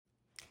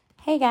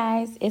Hey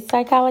guys, it's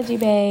Psychology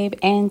Babe,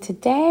 and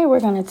today we're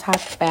going to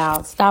talk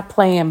about stop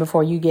playing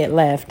before you get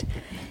left.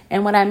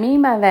 And what I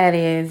mean by that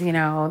is,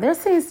 there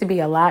seems to be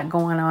a lot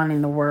going on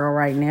in the world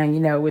right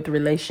now, with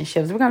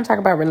relationships. We're going to talk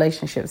about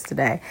relationships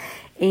today.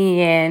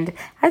 And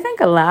I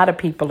think a lot of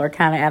people are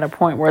kind of at a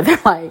point where they're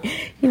like,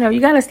 you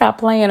got to stop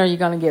playing or you're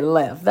going to get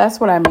left. That's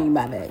what I mean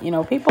by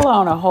that. People are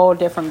on a whole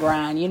different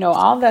grind.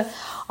 All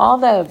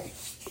the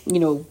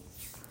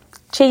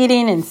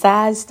cheating and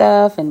side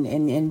stuff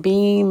and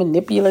being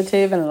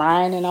manipulative and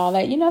lying and all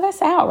that,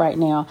 that's out right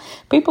now.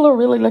 People are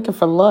really looking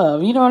for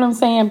love. You know what I'm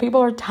saying?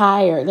 People are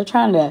tired. They're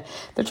trying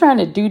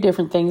to do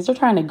different things. They're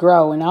trying to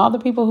grow. And all the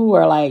people who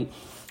are like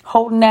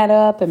holding that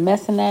up and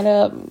messing that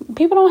up,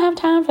 people don't have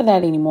time for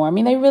that anymore. I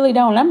mean, they really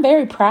don't. And I'm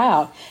very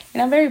proud.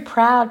 And I'm very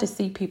proud to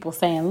see people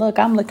saying, look,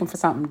 I'm looking for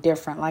something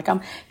different. Like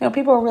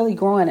people are really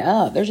growing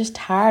up. They're just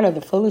tired of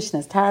the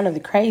foolishness, tired of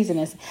the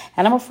craziness.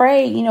 And I'm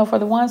afraid, for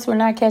the ones who are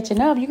not catching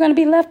up, you're going to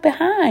be left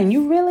behind.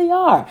 You really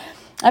are.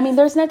 I mean,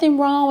 there's nothing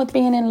wrong with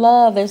being in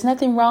love. There's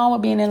nothing wrong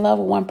with being in love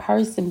with one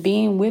person,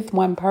 being with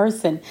one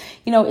person.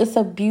 It's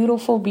a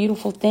beautiful,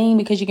 beautiful thing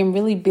because you can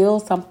really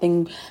build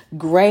something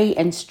great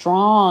and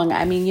strong.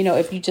 I mean,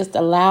 if you just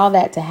allow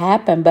that to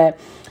happen. But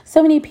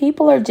so many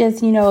people are just,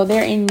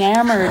 they're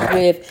enamored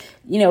with,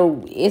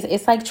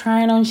 it's like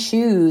trying on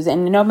shoes.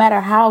 And no matter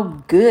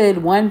how good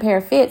one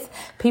pair fits,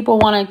 people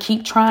want to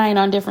keep trying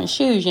on different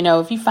shoes.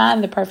 If you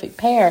find the perfect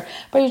pair,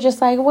 but you're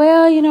just like,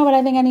 well, but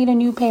I think I need a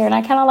new pair. And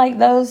I kind of like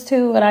those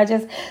too.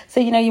 And so,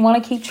 you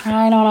want to keep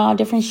trying on all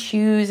different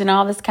shoes and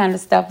all this kind of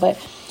stuff. But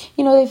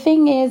the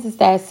thing is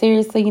that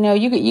seriously, you're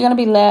going to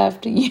be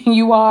left.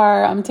 You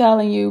are, I'm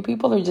telling you,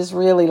 people are just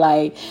really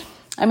like,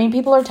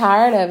 people are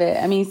tired of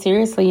it.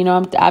 Seriously,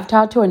 I've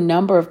talked to a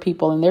number of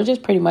people and they're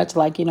just pretty much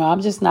like, I'm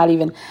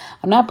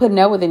not putting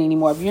up with it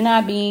anymore. If you're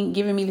not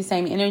giving me the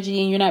same energy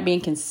and you're not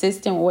being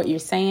consistent with what you're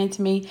saying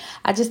to me,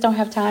 I just don't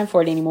have time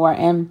for it anymore.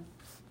 And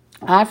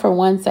I, for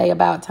one, say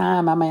about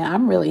time.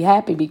 I'm really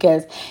happy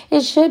because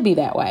it should be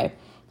that way.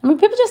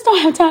 People just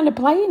don't have time to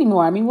play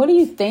anymore. What do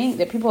you think?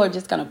 That people are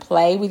just going to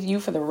play with you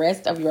for the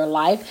rest of your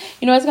life?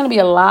 It's going to be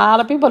a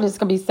lot of people that's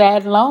going to be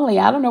sad and lonely.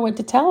 I don't know what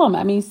to tell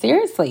them.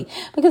 Seriously,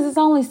 because it's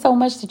only so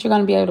much that you're going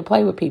to be able to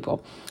play with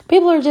people.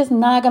 People are just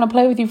not going to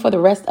play with you for the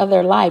rest of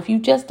their life. You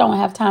just don't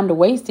have time to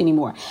waste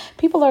anymore.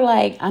 People are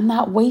like, I'm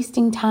not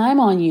wasting time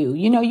on you.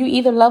 You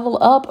either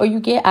level up or you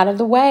get out of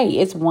the way.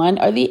 It's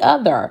one or the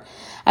other.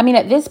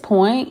 At this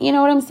point, you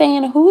know what I'm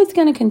saying? Who is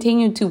going to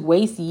continue to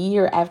waste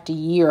year after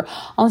year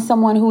on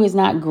someone who is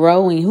not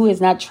growing, who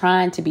is not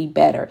trying to be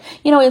better?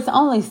 It's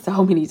only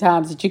so many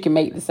times that you can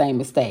make the same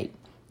mistake.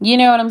 You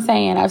know what I'm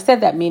saying? I've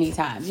said that many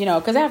times,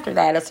 because after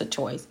that, it's a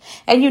choice.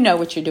 And you know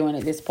what you're doing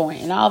at this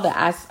point. And all the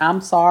I'm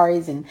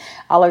sorries and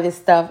all of this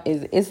stuff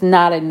it's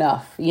not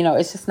enough.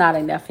 It's just not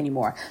enough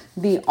anymore.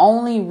 The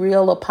only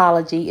real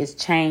apology is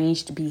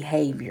changed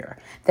behavior.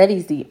 That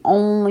is the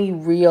only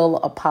real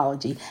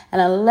apology.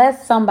 And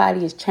unless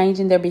somebody is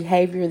changing their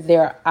behavior,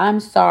 their I'm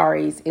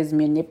sorries is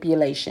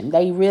manipulation.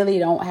 They really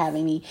don't have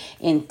any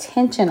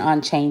intention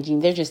on changing.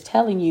 They're just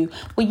telling you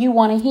what you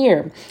want to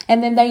hear.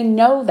 And then they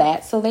know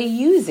that, so they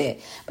use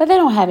it. But they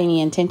don't have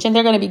any intention.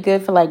 They're going to be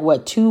good for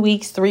 2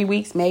 weeks, 3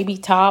 weeks, maybe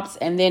tops.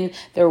 And then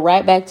they're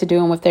right back to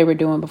doing what they were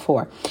doing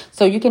before.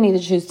 So you can either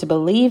choose to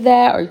believe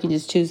that or you can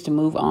just choose to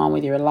move on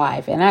with your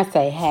life. And I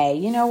say, hey,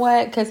 you know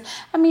what? Because,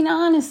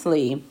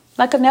 honestly,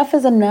 enough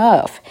is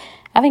enough.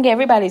 I think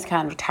everybody's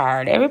kind of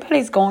tired.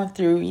 Everybody's going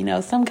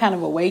through, some kind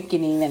of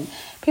awakening. And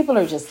people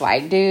are just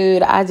like,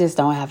 dude, I just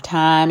don't have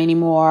time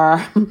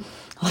anymore.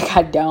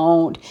 I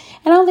don't.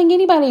 And I don't think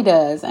anybody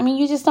does.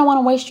 You just don't want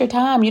to waste your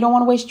time. You don't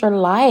want to waste your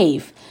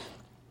life.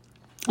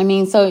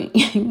 So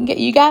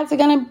you guys are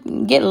going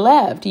to get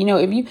left.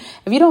 If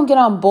you don't get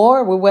on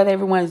board with what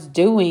everyone's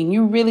doing,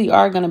 you really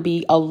are going to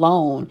be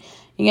alone.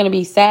 You're going to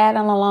be sad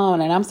and alone.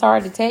 And I'm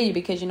sorry to tell you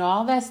because,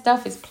 all that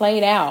stuff is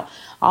played out.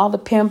 All the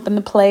pimp and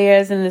the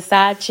players and the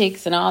side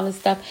chicks and all this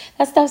stuff.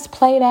 That stuff's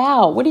played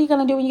out. What are you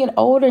going to do when you get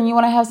older and you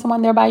want to have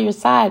someone there by your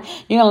side?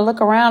 You're going to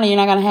look around and you're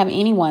not going to have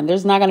anyone.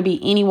 There's not going to be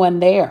anyone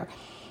there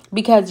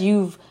because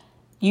you've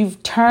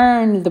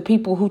turned the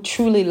people who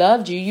truly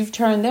loved you. You've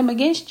turned them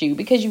against you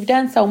because you've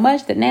done so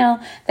much that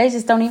now they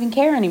just don't even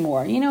care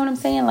anymore. You know what I'm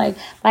saying? Like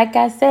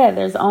I said,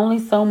 there's only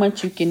so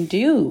much you can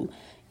do.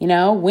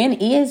 When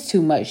is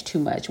too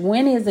much?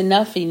 When is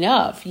enough?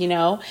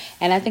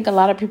 And I think a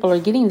lot of people are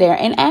getting there.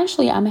 And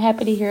actually, I'm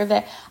happy to hear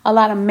that a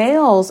lot of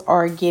males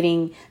are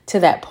getting to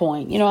that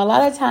point. A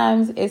lot of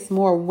times it's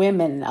more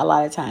women, a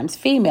lot of times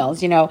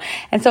females,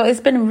 And so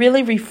it's been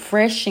really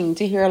refreshing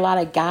to hear a lot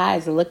of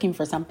guys looking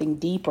for something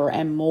deeper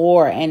and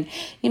more. And,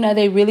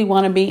 they really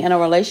want to be in a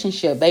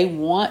relationship. They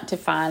want to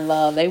find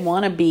love. They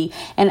want to be.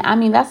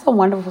 And that's a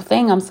wonderful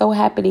thing. I'm so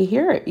happy to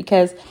hear it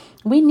because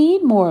we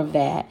need more of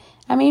that.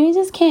 You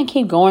just can't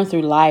keep going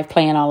through life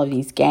playing all of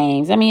these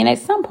games. At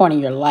some point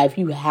in your life,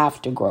 you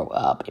have to grow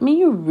up.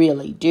 You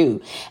really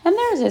do. And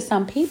there's just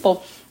some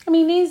people I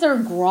mean, these are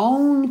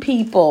grown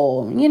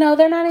people.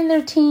 They're not in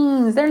their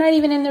teens. They're not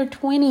even in their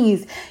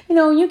 20s.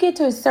 When you get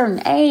to a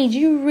certain age,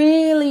 you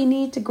really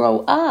need to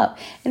grow up.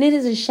 And it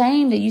is a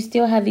shame that you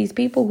still have these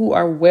people who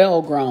are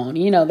well grown.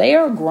 They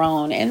are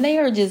grown and they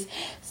are just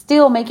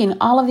still making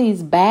all of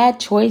these bad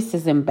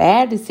choices and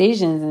bad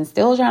decisions and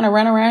still trying to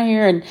run around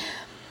here. And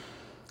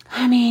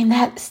I mean,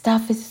 that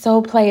stuff is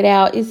so played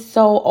out. It's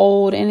so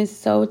old and it's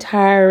so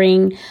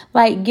tiring.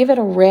 Like, give it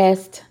a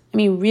rest. I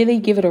mean, really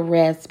give it a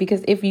rest,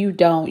 because if you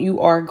don't,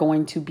 you are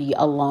going to be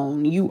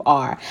alone. You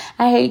are.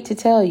 I hate to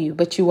tell you,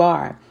 but you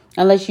are.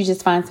 Unless you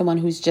just find someone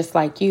who's just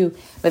like you.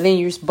 But then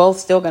you're both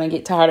still going to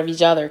get tired of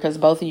each other because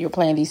both of you are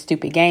playing these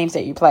stupid games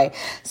that you play.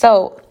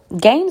 So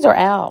games are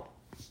out.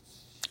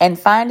 And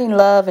finding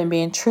love and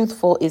being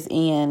truthful is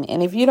in.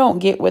 And if you don't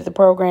get with the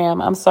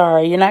program, I'm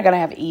sorry, you're not going to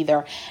have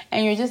either.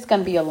 And you're just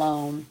going to be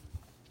alone.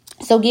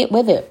 So get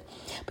with it.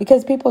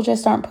 Because people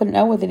just aren't putting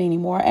up with it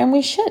anymore. And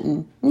we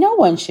shouldn't. No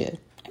one should.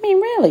 I mean,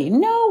 really,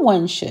 no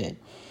one should.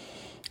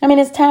 I mean,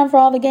 it's time for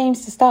all the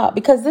games to stop,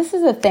 because this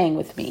is the thing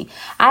with me.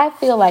 I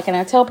feel like, and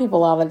I tell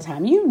people all the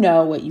time, you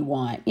know what you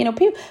want.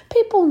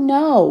 People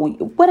know.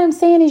 What I'm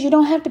saying is you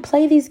don't have to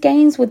play these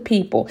games with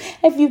people.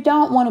 If you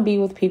don't want to be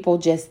with people,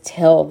 just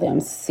tell them.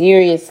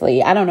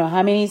 Seriously. I don't know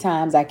how many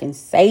times I can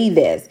say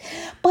this,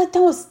 but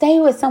don't stay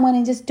with someone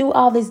and just do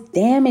all this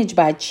damage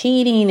by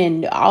cheating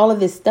and all of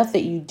this stuff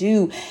that you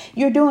do.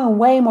 You're doing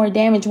way more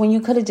damage when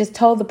you could have just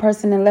told the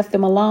person and left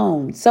them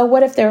alone. So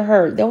what if they're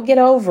hurt? They'll get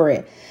over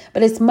it.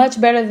 But it's much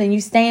better than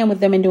you staying with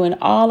them and doing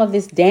all of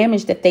this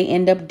damage that they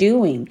end up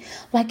doing.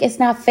 Like, it's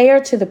not fair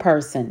to the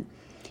person.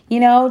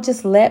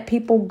 Just let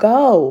people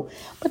go.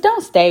 But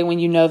don't stay when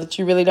you know that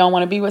you really don't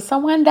want to be with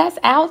someone. That's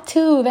out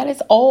too. That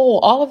is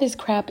old. All of this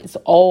crap is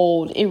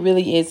old. It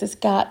really is. It's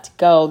got to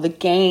go. The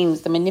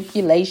games, the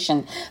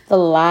manipulation, the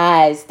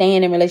lies,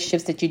 staying in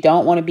relationships that you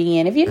don't want to be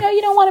in. If you know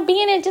you don't want to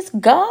be in it, just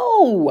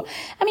go.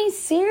 I mean,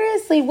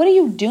 seriously, what are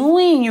you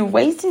doing? You're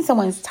wasting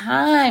someone's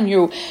time.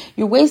 You're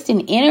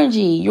wasting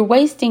energy. You're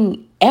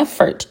wasting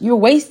effort. You're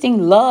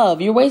wasting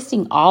love. You're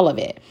wasting all of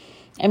it.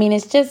 I mean,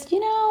 it's just,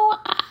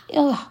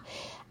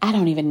 I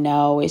don't even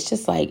know. It's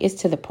just like,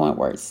 it's to the point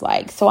where it's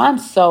like, so I'm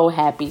so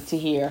happy to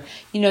hear,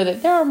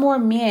 that there are more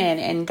men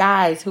and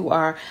guys who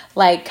are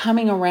like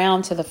coming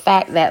around to the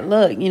fact that,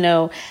 look,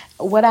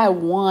 what I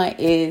want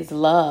is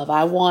love.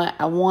 I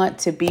want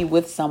to be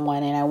with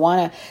someone, and I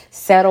want to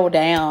settle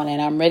down,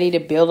 and I'm ready to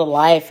build a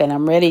life, and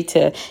I'm ready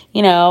to,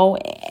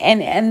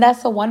 and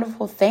that's a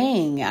wonderful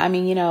thing. I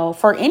mean,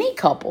 for any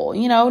couple,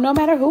 no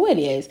matter who it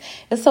is,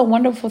 it's a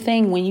wonderful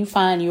thing when you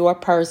find your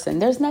person.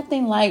 There's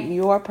nothing like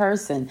your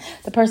person,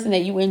 the person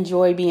that you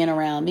enjoy being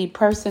around, the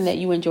person that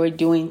you enjoy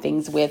doing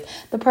things with,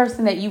 the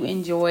person that you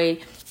enjoy.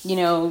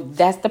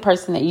 That's the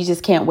person that you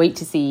just can't wait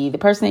to see, the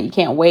person that you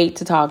can't wait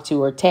to talk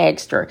to or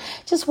text or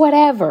just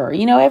whatever.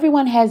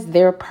 Everyone has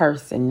their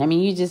person. I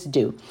mean, you just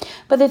do.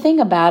 But the thing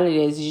about it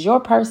is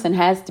your person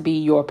has to be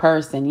your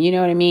person. You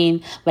know what I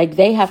mean? Like,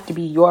 they have to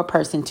be your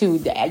person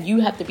too. You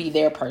have to be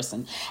their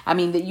person. I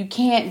mean, that you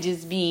can't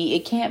just be,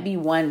 it can't be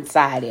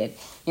one-sided.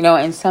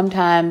 And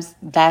sometimes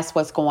that's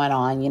what's going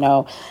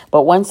on,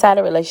 but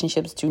one-sided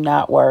relationships do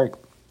not work.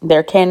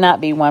 There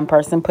cannot be one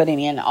person putting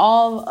in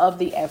all of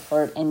the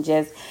effort and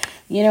just,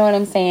 you know what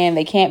I'm saying?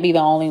 They can't be the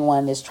only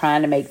one that's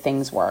trying to make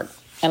things work.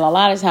 And a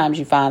lot of times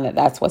you find that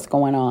that's what's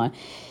going on.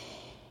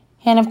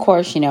 And of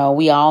course,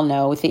 we all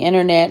know with the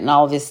internet and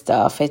all this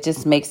stuff, it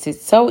just makes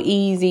it so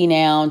easy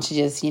now to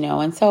just,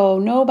 and so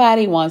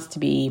nobody wants to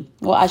be,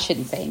 well, I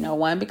shouldn't say no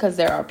one, because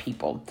there are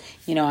people,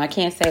 I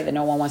can't say that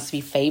no one wants to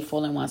be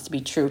faithful and wants to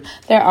be true.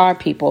 There are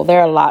people, there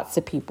are lots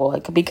of people,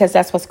 because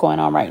that's what's going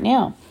on right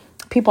now.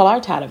 People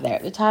are tired of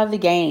that. They're tired of the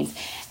games.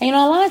 And, a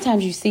lot of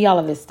times you see all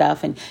of this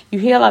stuff and you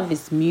hear a lot of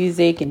this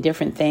music and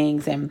different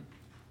things, and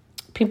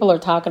people are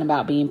talking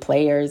about being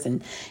players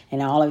and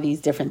all of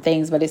these different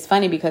things. But it's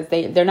funny because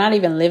they're not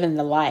even living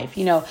the life.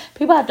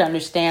 People have to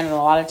understand that a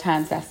lot of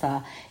times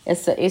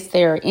it's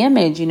their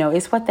image,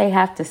 it's what they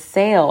have to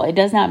sell. It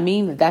does not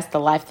mean that that's the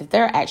life that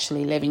they're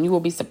actually living. You will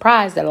be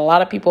surprised that a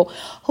lot of people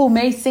who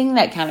may sing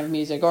that kind of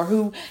music, or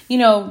who,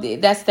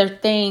 that's their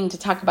thing, to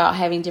talk about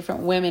having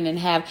different women and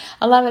have,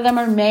 a lot of them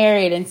are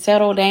married and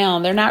settled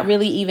down. They're not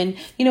really even,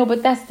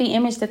 but that's the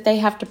image that they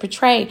have to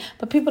portray.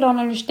 But people don't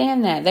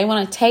understand that. They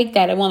want to take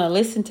that. They want to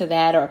listen to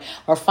that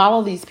or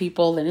follow these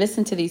people and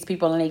listen to these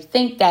people. And they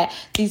think that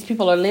these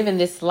people are living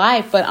this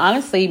life. But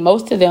honestly,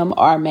 most of them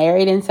are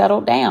married and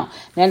settled down.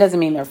 That doesn't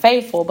mean they're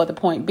faithful, but the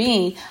point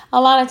being,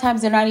 a lot of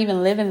times they're not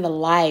even living the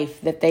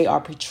life that they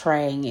are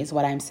portraying, is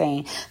what I'm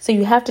saying. So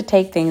you have to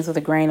take things with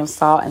a grain of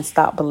salt and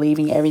stop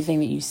believing everything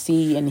that you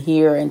see and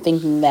hear, and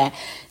thinking that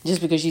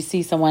just because you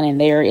see someone and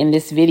they're in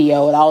this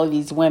video with all of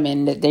these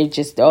women, that they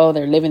just,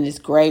 they're living this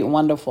great,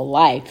 wonderful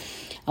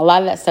life. A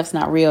lot of that stuff's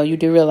not real. You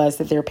do realize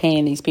that they're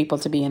paying these people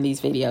to be in these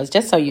videos,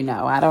 just so you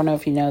know. I don't know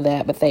if you know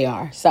that, but they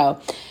are.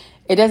 So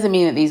it doesn't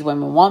mean that these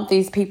women want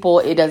these people.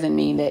 It doesn't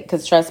mean that,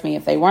 because trust me,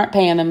 if they weren't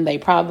paying them, they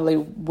probably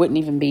wouldn't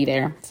even be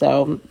there.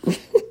 So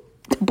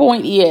the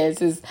point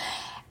is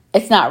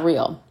it's not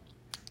real.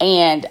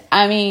 And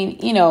I mean,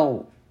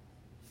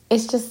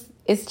 it's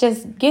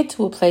just get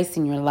to a place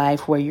in your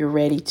life where you're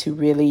ready to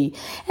really,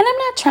 and I'm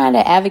not trying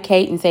to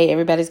advocate and say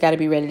everybody's got to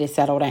be ready to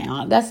settle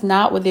down. That's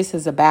not what this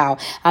is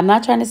about. I'm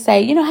not trying to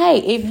say, hey,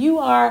 if you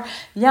are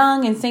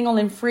young and single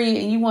and free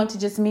and you want to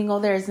just mingle,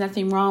 there's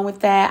nothing wrong with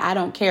that. I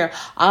don't care.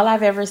 All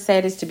I've ever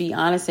said is to be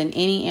honest in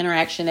any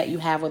interaction that you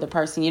have with a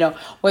person,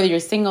 whether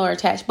you're single or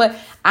attached. But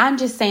I'm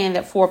just saying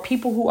that for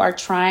people who are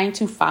trying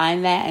to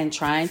find that and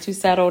trying to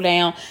settle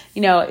down,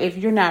 if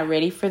you're not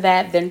ready for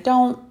that, then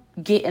don't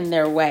get in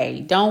their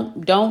way.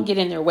 Don't get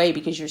in their way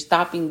because you're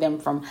stopping them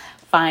from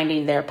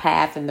finding their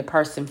path and the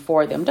person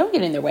for them. Don't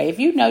get in their way. If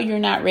you know you're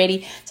not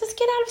ready, just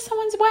get out of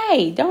someone's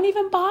way. Don't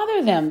even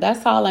bother them.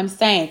 That's all I'm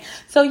saying.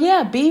 So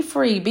yeah, be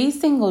free, be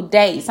single,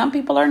 date. Some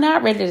people are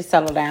not ready to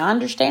settle down. I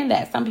understand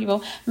that. Some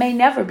people may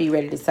never be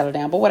ready to settle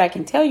down. But what I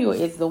can tell you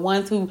is the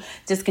ones who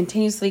just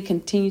continue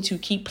to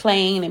keep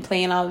playing and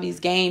playing all of these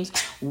games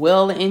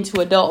well into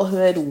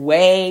adulthood,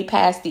 way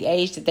past the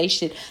age that they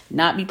should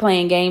not be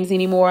playing games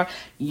anymore,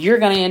 you're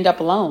going to end up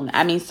alone.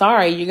 I mean,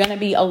 sorry, you're going to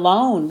be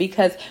alone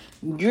because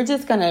you're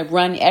just going to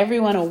run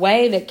everyone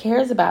away that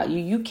cares about you.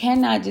 You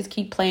cannot just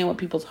keep playing with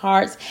people's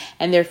hearts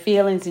and their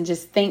feelings and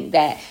just think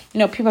that,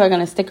 people are going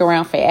to stick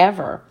around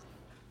forever.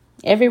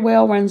 Every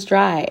well runs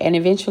dry, and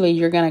eventually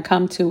you're going to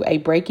come to a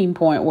breaking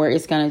point where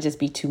it's going to just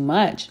be too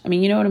much. I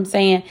mean, you know what I'm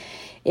saying?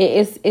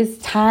 It's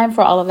time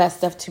for all of that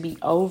stuff to be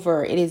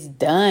over. It is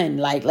done.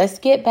 Like, let's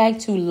get back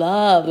to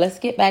love. Let's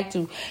get back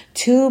to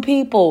two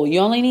people. You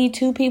only need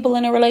two people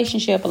in a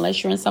relationship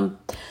unless you're in some,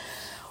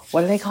 what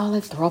do they call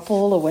it?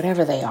 Throuple or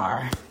whatever they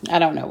are. I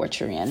don't know what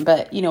you're in,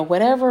 but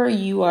whatever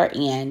you are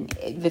in,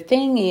 the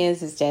thing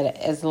is that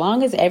as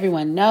long as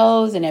everyone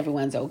knows and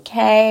everyone's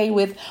okay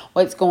with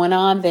what's going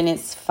on, then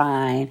it's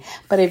fine.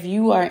 But if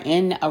you are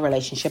in a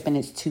relationship and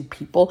it's two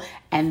people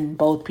and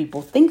both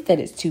people think that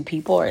it's two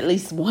people, or at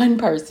least one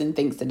person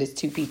thinks that it's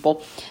two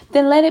people,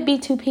 then let it be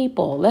two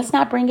people. Let's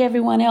not bring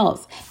everyone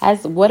else.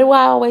 What do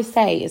I always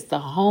say? It's the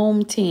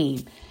home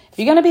team. If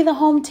you're going to be the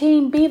home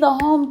team, be the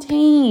home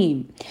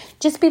team.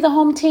 Just be the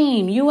home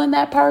team. You and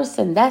that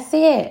person. That's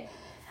it.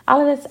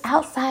 All of this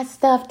outside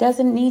stuff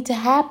doesn't need to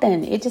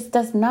happen. It just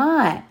does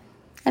not.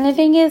 And the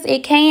thing is,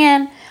 it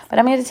can. But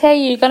I'm here to tell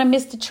you, you're going to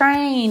miss the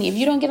train if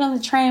you don't get on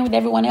the train with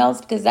everyone else,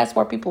 because that's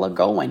where people are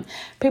going.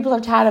 People are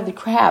tired of the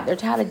crap. They're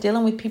tired of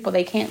dealing with people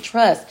they can't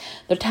trust.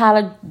 They're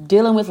tired of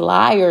dealing with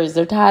liars.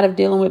 They're tired of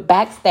dealing with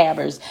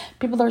backstabbers.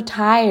 People are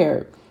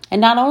tired. And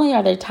not only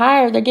are they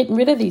tired, they're getting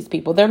rid of these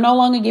people. They're no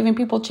longer giving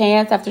people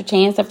chance after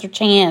chance after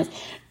chance.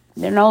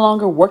 They're no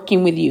longer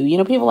working with you.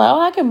 People are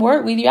like, I can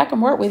work with you. I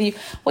can work with you.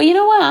 Well, you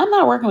know what? I'm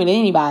not working with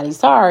anybody.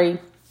 Sorry.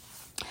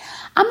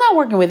 I'm not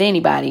working with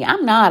anybody.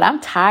 I'm not. I'm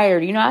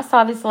tired. I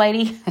saw this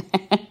lady.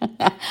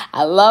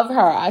 I love her.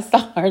 I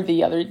saw her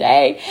the other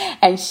day.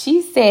 And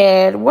she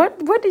said, what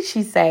did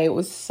she say? It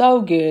was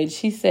so good.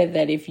 She said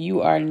that if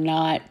you are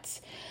not...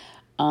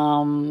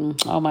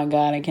 oh my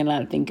God, I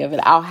cannot think of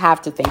it. I'll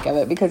have to think of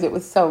it because it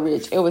was so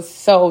rich. It was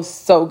so,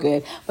 so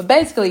good. But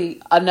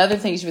basically, another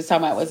thing she was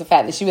talking about was the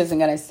fact that she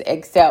wasn't going to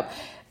accept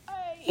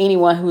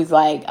anyone who's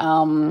like,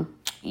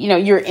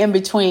 you're in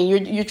between.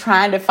 You're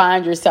trying to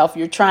find yourself.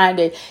 You're trying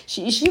to,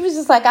 she was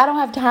just like, I don't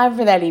have time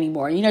for that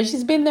anymore.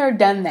 She's been there,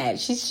 done that.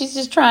 She's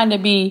just trying to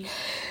be,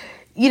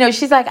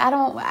 she's like,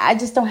 I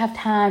just don't have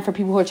time for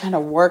people who are trying to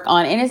work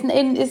on. And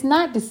it's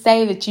not to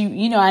say that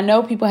I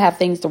know people have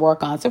things to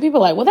work on. So people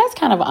are like, well, that's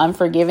kind of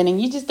unforgiving.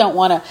 And you just don't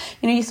want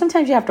to,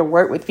 sometimes you have to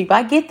work with people.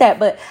 I get that.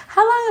 But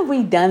how long have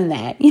we done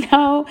that? We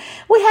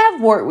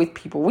have worked with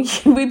people.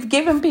 We've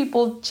given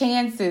people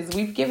chances.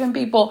 We've given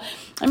people,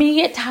 you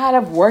get tired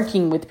of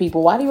working with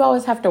people. Why do you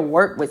always have to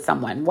work with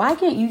someone? Why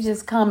can't you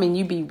just come and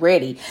you be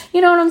ready? You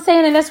know what I'm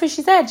saying? And that's what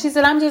she said. She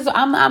said, I'm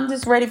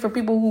just ready for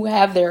people who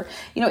have their,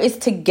 it's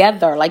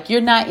together. Like, you're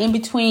not in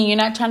between. You're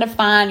not trying to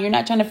find. You're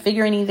not trying to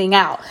figure anything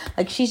out.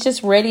 Like, she's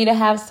just ready to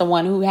have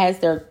someone who has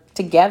their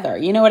together.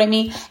 You know what I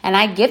mean? And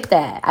I get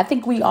that. I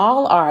think we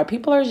all are.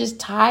 People are just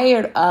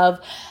tired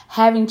of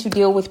having to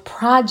deal with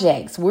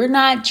projects. We're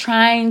not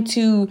trying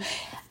to...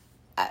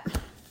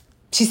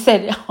 She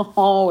said,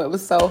 oh, it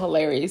was so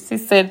hilarious. She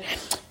said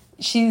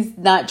she's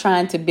not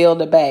trying to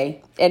build a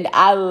bay. And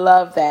I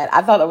love that.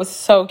 I thought that was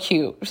so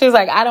cute. She was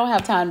like, I don't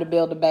have time to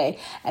build a bay.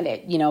 And,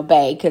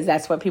 bay, because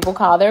that's what people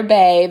call their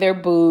bay, their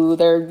boo,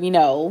 their,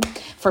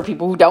 for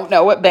people who don't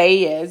know what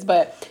bay is.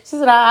 But she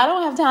said, I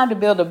don't have time to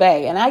build a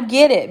bay. And I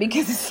get it,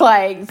 because it's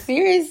like,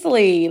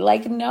 seriously,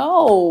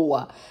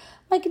 no.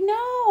 I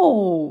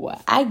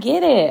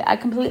get it. I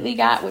completely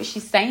got what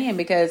she's saying,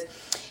 because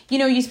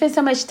you spend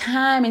so much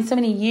time and so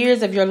many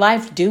years of your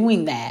life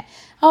doing that.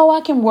 Oh,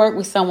 I can work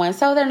with someone.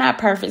 So they're not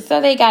perfect.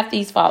 So they got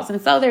these faults.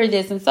 And so they're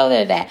this and so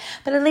they're that.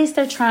 But at least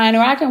they're trying.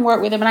 Or I can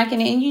work with them.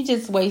 And you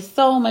just waste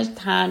so much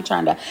time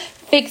trying to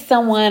fix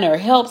someone or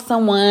help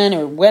someone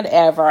or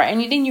whatever.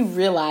 And then you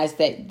realize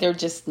that they're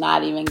just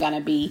not even going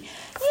to be,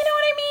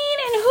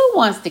 and who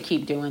wants to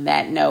keep doing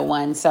that? No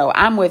one. So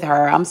I'm with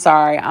her. I'm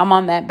sorry. I'm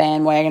on that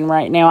bandwagon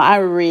right now. I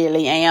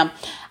really am.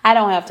 I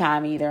don't have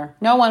time either.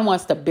 No one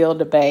wants to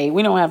build a bae.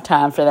 We don't have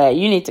time for that.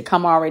 You need to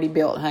come already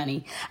built,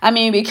 honey. I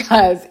mean,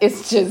 because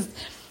it's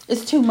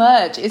too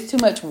much. It's too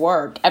much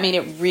work. I mean,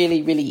 it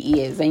really,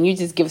 really is. And you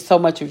just give so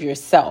much of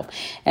yourself.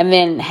 And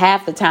then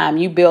half the time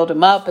you build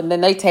them up and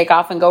then they take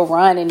off and go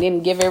run and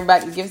then give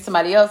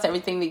somebody else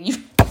everything that you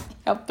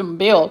help them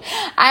build.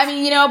 I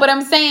mean, but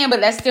I'm saying, but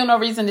that's still no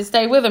reason to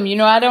stay with them.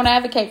 I don't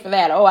advocate for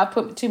that. Oh, I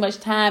put too much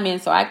time in,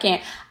 so I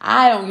can't.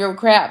 I don't give a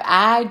crap.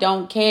 I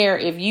don't care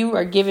if you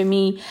are giving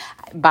me,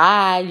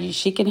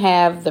 she can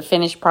have the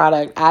finished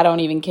product. I don't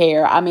even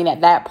care. I mean,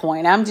 at that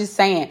point, I'm just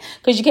saying,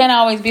 because you can't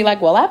always be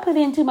like, well, I put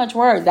in too much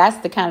work. That's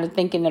the kind of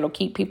thinking that'll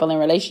keep people in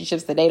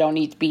relationships that they don't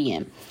need to be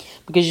in.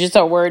 Because you're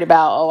so worried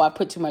about, I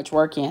put too much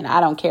work in. I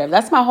don't care.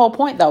 That's my whole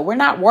point, though. We're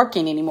not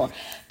working anymore.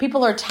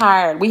 People are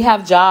tired. We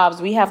have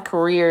jobs. We have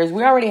careers.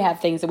 We already have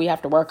things that we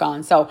have to work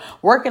on. So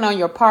working on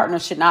your partner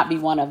should not be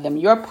one of them.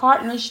 Your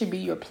partner should be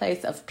your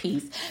place of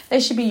peace. They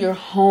should be your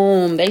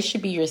home. They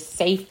should be your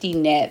safety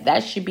net.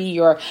 That should be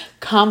your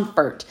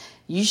comfort.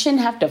 You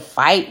shouldn't have to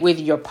fight with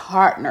your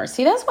partner.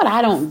 See, that's what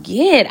I don't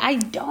get. I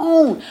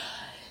don't.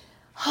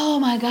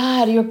 Oh my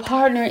God, your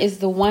partner is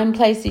the one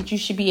place that you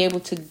should be able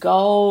to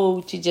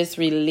go to just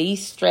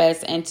release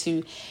stress and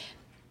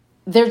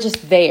they're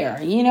just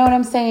there. You know what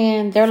I'm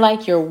saying? They're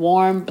like your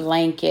warm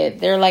blanket.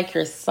 They're like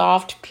your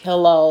soft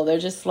pillow. They're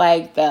just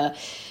like the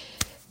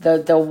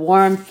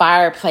warm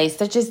fireplace.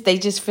 They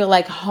just feel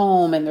like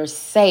home and they're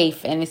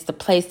safe and it's the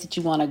place that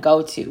you want to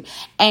go to.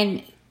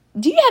 And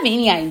do you have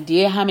any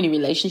idea how many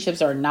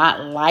relationships are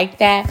not like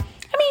that?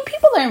 I mean,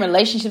 people are in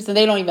relationships and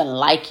they don't even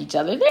like each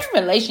other. They're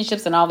in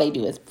relationships and all they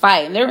do is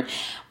fight. And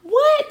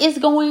what is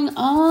going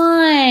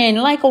on?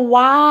 Like,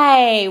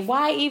 why?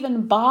 Why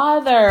even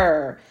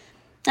bother?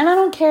 And I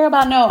don't care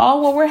about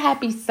we're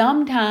happy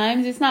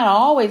sometimes. It's not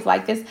always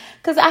like this.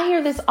 Because I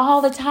hear this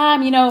all the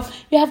time.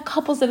 You have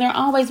couples and they're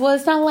always, well,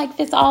 it's not like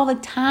this all the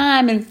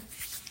time. And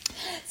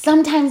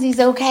sometimes he's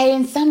okay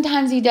and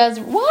sometimes he does.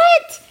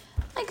 What?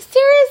 Like,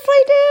 seriously,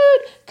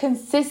 dude?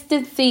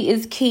 Consistency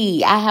is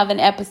key. I have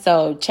an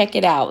episode. Check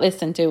it out.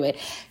 Listen to it.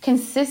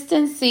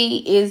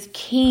 Consistency is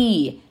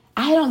key.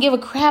 I don't give a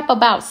crap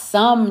about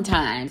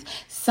sometimes.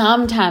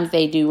 Sometimes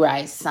they do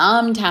right.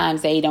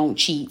 Sometimes they don't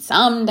cheat.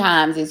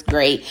 Sometimes it's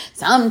great.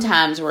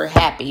 Sometimes we're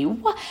happy.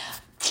 What?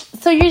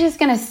 So you're just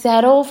going to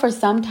settle for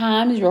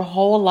sometimes your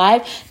whole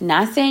life?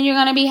 Not saying you're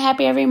going to be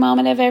happy every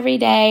moment of every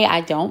day.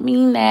 I don't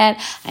mean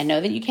that. I know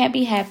that you can't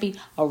be happy.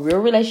 A real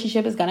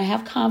relationship is going to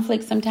have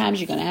conflict sometimes.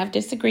 You're going to have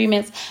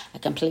disagreements. I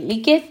completely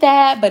get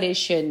that, but it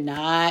should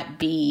not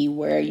be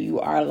where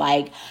you are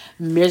like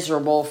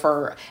miserable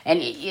and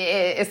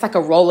it's like a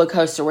roller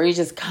coaster where you're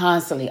just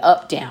constantly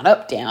up, down,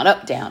 up, down,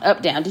 up, down,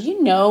 up, down. Do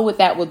you know what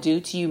that will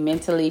do to you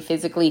mentally,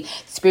 physically,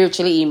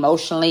 spiritually,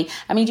 emotionally?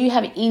 I mean, do you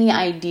have any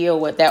idea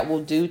what that will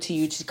do to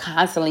you to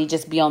constantly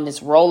just be on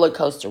this roller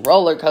coaster?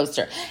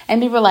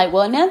 And people are like,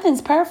 well,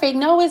 nothing's perfect.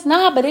 No, it's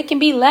not, but it can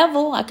be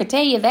level. I could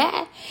tell you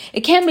that.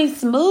 It can be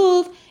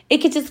smooth. It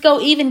could just go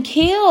even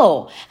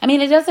kill. I mean,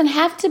 it doesn't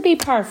have to be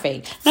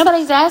perfect.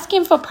 Nobody's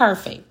asking for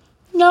perfect.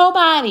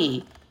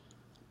 Nobody.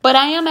 But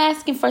I am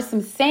asking for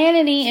some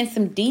sanity and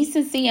some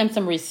decency and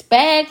some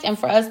respect and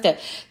for us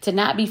to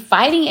not be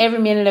fighting every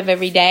minute of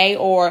every day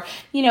or,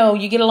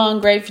 you get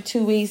along great for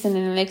 2 weeks and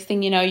then the next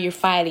thing you know, you're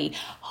fighting.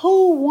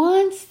 Who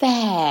wants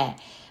that?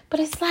 But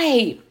it's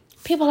like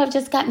people have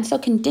just gotten so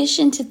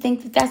conditioned to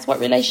think that that's what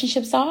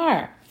relationships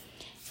are.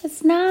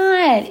 It's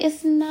not.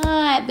 It's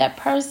not. That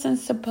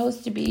person's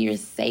supposed to be your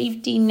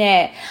safety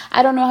net.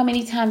 I don't know how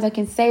many times I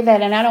can say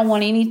that, and I don't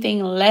want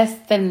anything less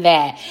than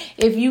that.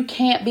 If you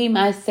can't be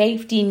my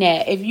safety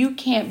net, if you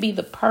can't be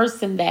the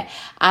person that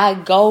I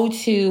go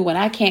to when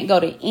I can't go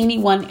to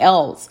anyone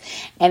else,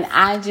 and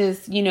I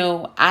just,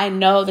 I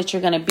know that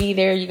you're going to be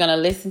there, you're going to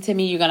listen to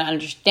me, you're going to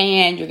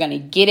understand, you're going to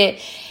get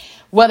it.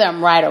 Whether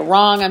I'm right or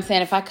wrong, I'm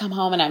saying if I come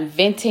home and I'm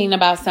venting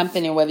about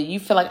something and whether you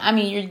feel like,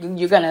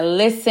 you're going to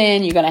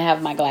listen, you're going to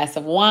have my glass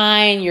of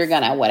wine, you're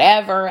going to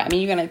whatever.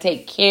 You're going to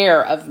take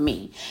care of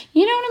me.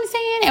 You know what I'm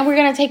saying? And we're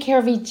going to take care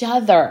of each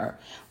other.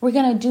 We're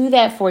going to do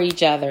that for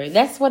each other.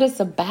 That's what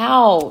it's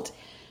about.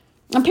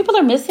 And people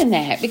are missing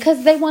that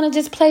because they want to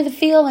just play the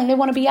field and they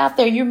want to be out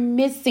there. You're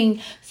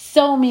missing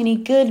so many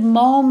good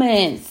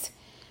moments.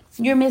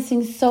 You're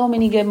missing so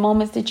many good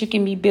moments that you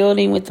can be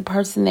building with the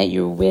person that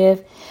you're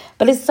with.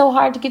 But it's so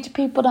hard to get to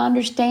people to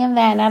understand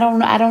that. And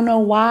I don't know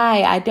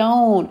why. I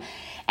don't.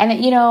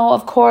 And,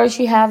 of course,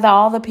 you have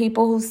all the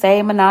people who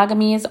say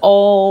monogamy is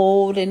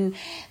old and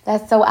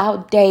that's so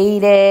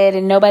outdated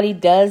and nobody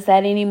does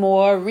that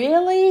anymore.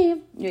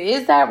 Really?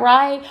 Is that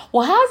right?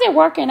 Well, how's it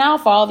working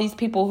out for all these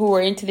people who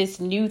are into this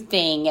new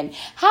thing? And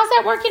how's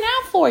that working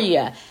out for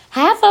you?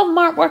 Half of them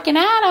aren't working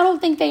out. I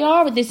don't think they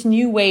are with this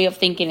new way of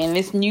thinking and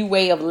this new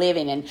way of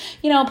living. And,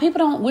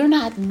 we're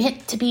not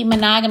meant to be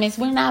monogamous.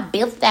 We're not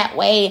built that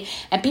way.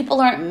 And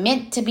people aren't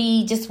meant to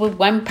be just with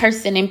one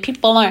person and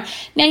people aren't.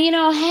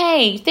 Now,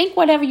 hey, think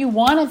whatever you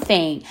want to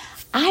think.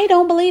 I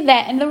don't believe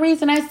that. And the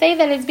reason I say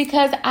that is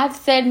because I've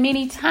said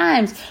many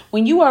times,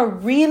 when you are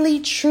really,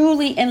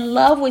 truly in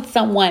love with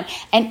someone,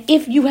 and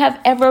if you have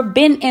ever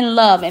been in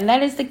love, and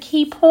that is the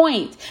key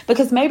point,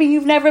 because maybe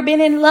you've never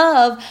been in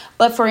love,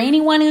 but for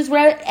anyone who's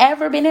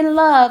ever been in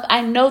love,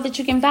 I know that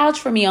you can vouch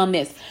for me on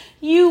this.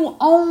 You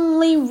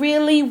only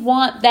really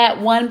want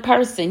that one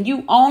person.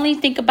 You only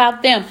think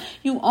about them.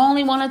 You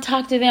only want to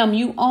talk to them.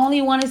 You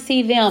only want to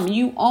see them.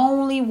 You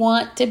only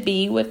want to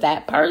be with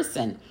that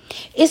person.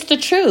 It's the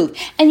truth.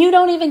 And you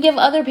don't even give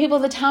other people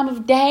the time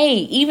of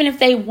day, even if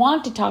they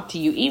want to talk to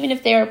you, even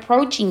if they're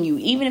approaching you,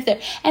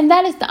 and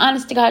that is the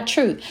honest to God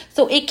truth.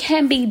 So it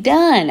can be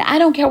done. I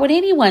don't care what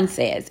anyone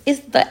says. It's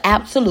the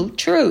absolute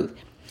truth.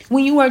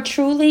 When you are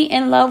truly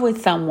in love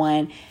with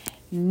someone,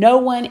 no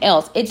one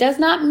else. It does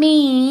not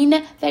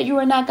mean that you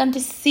are not going to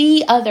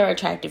see other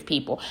attractive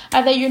people,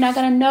 or that you're not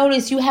going to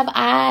notice. You have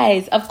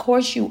eyes. Of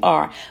course you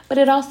are. But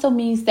it also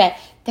means that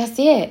that's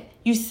it.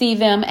 You see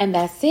them and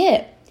that's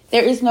it.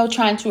 There is no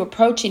trying to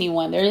approach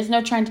anyone. There is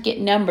no trying to get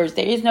numbers.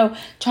 There is no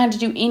trying to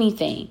do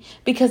anything.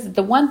 Because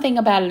the one thing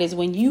about it is,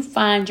 when you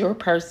find your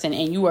person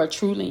and you are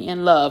truly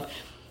in love,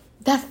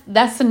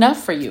 that's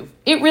enough for you.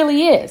 It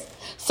really is.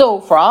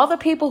 So for all the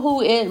people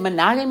who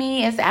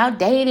monogamy is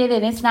outdated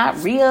and it's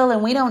not real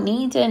and we don't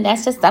need to, and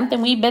that's just something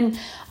we've been,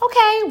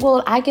 okay,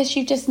 well, I guess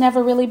you've just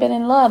never really been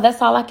in love.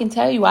 That's all I can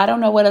tell you. I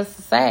don't know what else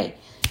to say.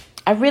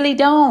 I really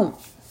don't.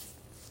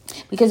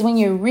 Because when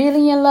you're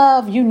really in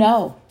love, you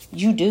know.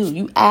 You do.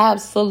 You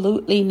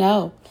absolutely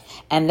know.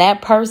 And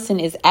that person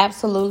is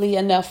absolutely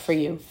enough for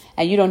you.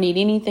 And you don't need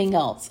anything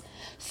else.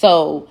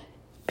 So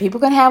people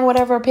can have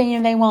whatever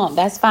opinion they want.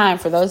 That's fine.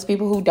 For those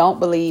people who don't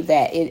believe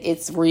that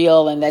it's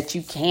real and that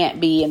you can't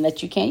be and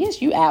that you can't.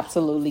 Yes, you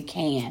absolutely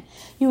can.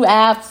 You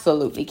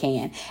absolutely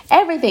can.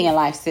 Everything in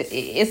life,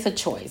 it's a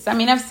choice. I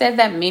mean, I've said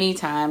that many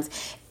times.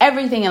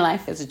 Everything in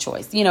life is a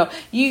choice. You know,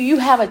 you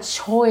have a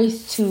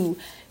choice to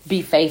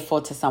be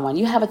faithful to someone.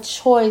 You have a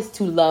choice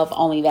to love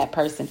only that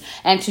person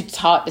and to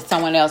talk to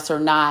someone else or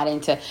not.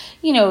 And to,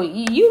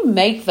 you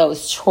make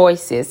those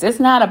choices. It's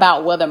not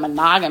about whether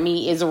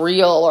monogamy is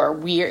real or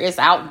weird, it's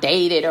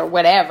outdated or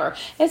whatever.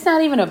 It's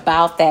not even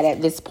about that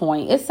at this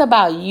point. It's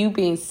about you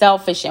being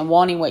selfish and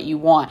wanting what you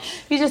want.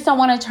 You just don't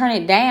want to turn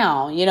it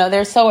down.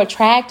 They're so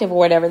attractive or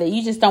whatever that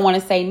you just don't want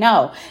to say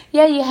no.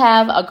 Yeah, you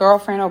have a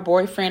girlfriend or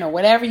boyfriend or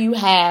whatever you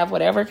have,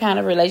 whatever kind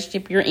of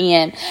relationship you're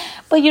in,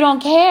 but you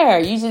don't care.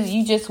 You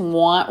just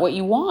want what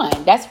you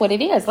want. That's what it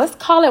is. Let's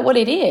call it what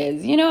it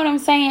is. You know what I'm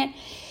saying?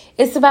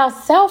 It's about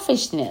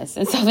selfishness.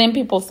 And so then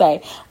people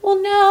say, well,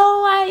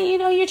 no,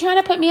 you're trying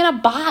to put me in a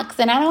box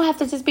and I don't have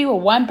to just be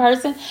with one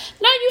person.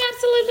 No, you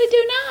absolutely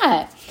do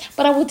not.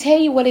 But I will tell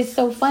you what is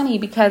so funny,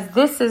 because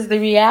this is the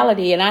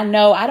reality. And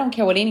I don't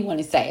care what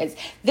anyone says.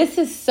 This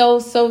is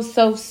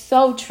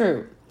so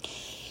true.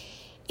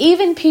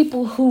 Even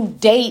people who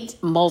date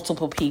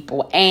multiple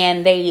people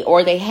and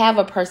they have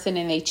a person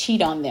and they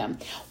cheat on them.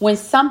 When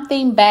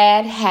something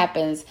bad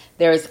happens,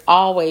 there's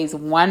always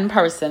one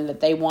person that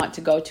they want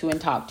to go to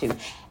and talk to.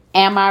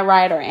 Am I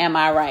right or am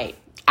I right?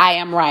 I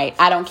am right.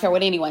 I don't care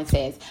what anyone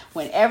says.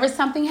 Whenever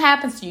something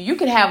happens to you, you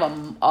could have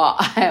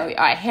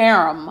a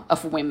harem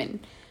of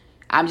women.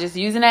 I'm just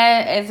using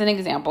that as an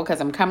example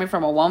because I'm coming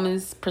from a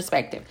woman's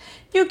perspective.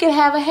 You could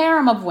have a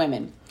harem of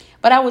women.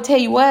 But I will tell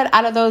you what,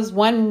 out of those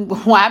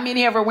how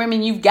many ever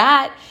women you've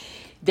got,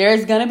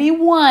 there's going to be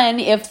one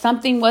if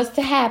something was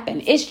to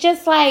happen. It's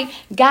just like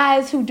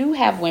guys who do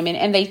have women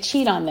and they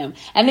cheat on them.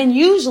 And then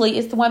usually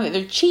it's the one that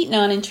they're cheating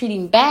on and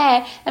treating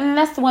bad. And then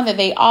that's the one that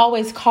they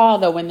always call,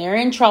 though, when they're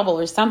in trouble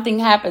or something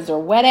happens or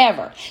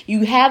whatever.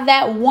 You have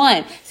that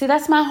one. See,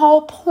 that's my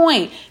whole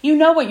point. You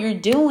know what you're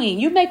doing.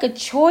 You make a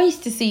choice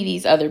to see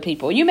these other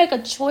people. You make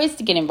a choice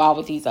to get involved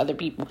with these other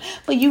people.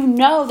 But you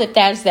know that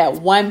that's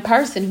that one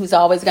person who's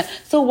always going to.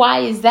 So why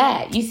is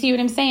that? You see what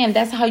I'm saying?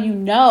 That's how you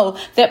know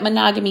that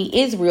monogamy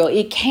is real.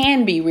 It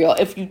can be real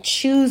if you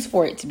choose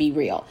for it to be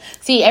real.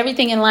 See,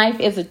 everything in life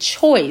is a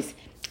choice,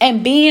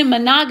 and being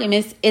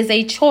monogamous is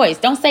a choice.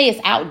 Don't say it's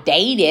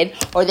outdated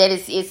or that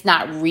it's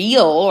not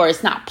real or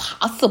it's not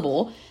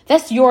possible.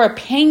 That's your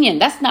opinion.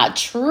 That's not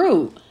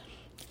true.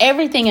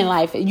 Everything in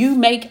life, you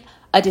make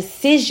a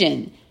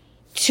decision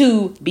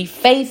to be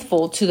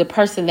faithful to the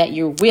person that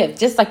you're with,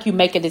 just like you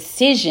make a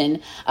decision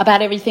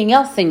about everything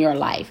else in your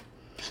life.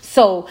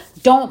 So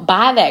don't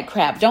buy that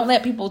crap. Don't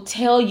let people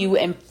tell you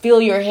and fill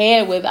your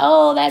head with,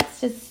 oh, that's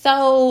just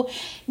so,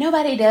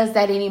 nobody does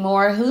that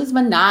anymore. Who's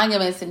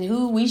monogamous and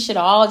who we should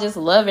all just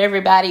love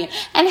everybody.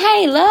 And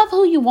hey, love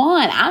who you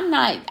want.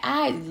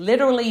 I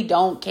literally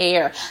don't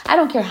care. I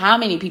don't care how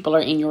many people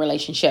are in your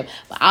relationship.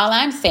 But all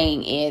I'm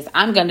saying is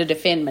I'm going to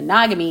defend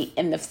monogamy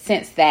in the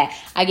sense that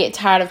I get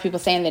tired of people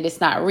saying that it's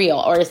not real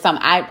or it's some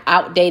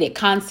outdated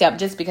concept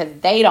just because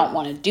they don't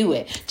want to do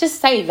it.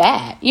 Just say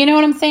that. You know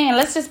what I'm saying?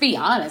 Let's just be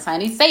honest,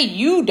 honey. Say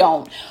you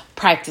don't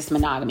practice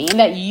monogamy and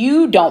that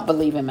you don't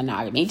believe in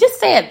monogamy. Just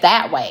say it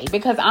that way,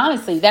 because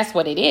honestly, that's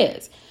what it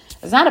is.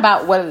 It's not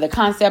about whether the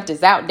concept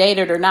is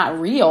outdated or not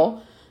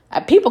real.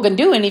 People can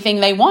do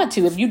anything they want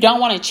to. If you don't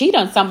want to cheat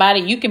on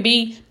somebody, you can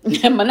be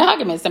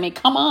monogamous. I mean,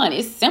 come on.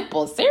 It's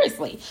simple.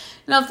 Seriously.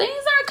 Things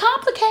aren't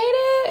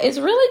complicated. It's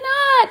really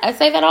not. I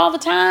say that all the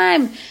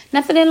time.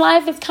 Nothing in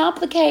life is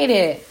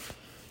complicated.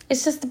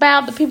 It's just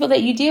about the people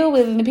that you deal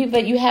with and the people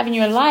that you have in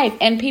your life.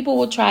 And people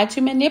will try to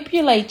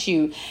manipulate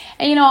you.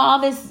 And, all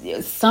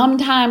this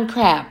sometime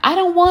crap. I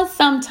don't want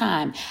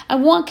sometime. I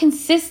want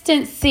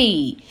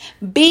consistency.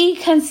 Be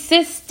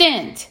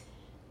consistent.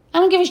 I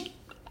don't give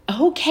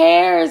who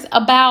cares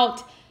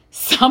about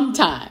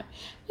sometime?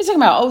 We're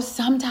talking about,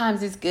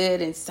 sometimes it's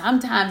good and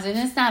sometimes, and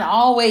it's not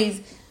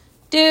always.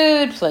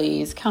 Dude,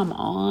 please, come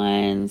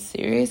on.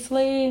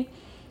 Seriously?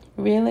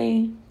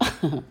 Really?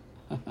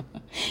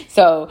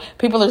 So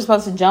people are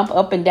supposed to jump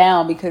up and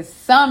down because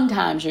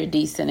sometimes you're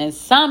decent and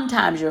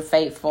sometimes you're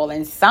faithful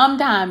and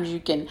sometimes you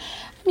can.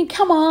 I mean,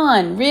 come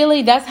on,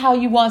 really? That's how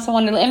you want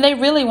someone to live. And they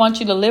really want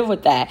you to live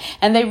with that.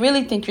 And they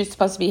really think you're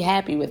supposed to be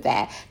happy with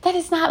that. That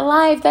is not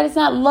life. That is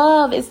not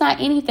love. It's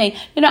not anything.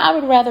 I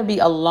would rather be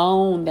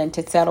alone than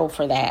to settle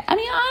for that. I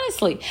mean,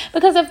 honestly,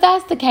 because if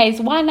that's the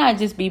case, why not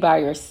just be by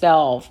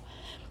yourself?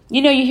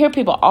 You hear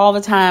people all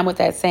the time with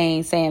that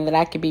saying that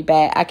I could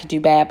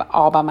do bad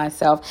all by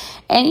myself.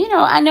 And,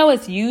 I know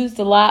it's used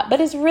a lot,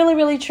 but it's really,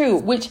 really true,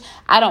 which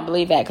I don't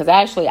believe that because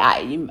actually,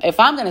 if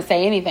I'm going to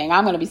say anything,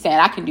 I'm going to be saying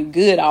I can do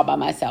good all by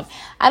myself.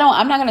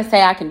 I'm not going to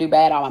say I can do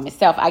bad all by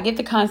myself. I get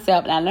the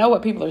concept and I know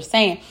what people are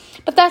saying,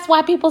 but that's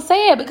why people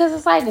say it, because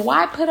it's like,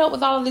 why put up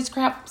with all of this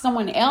crap from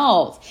someone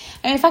else?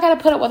 I mean, if I got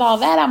to put up with all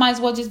that, I might as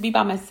well just be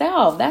by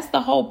myself. That's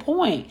the whole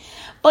point.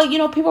 But,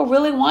 people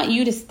really want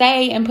you to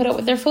stay and put up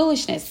with their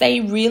foolishness. They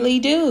really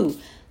do.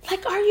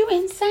 Like, are you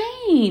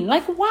insane?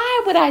 Like,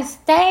 why would I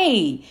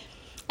stay?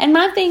 And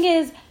my thing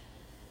is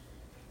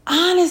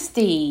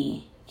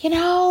honesty.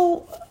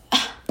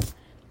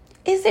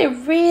 Is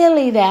it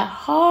really that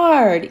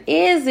hard?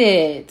 Is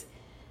it?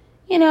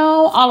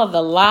 All of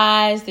the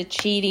lies, the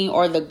cheating,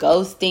 or the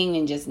ghosting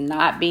and just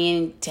not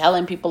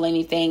telling people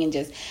anything and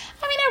just,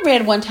 I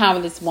read one time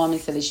where this woman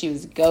said that she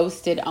was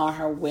ghosted on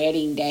her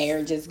wedding day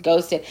or just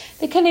ghosted.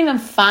 They couldn't even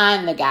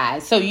find the guy.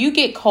 So you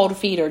get cold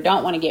feet or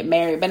don't want to get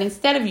married. But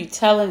instead of you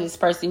telling this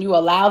person, you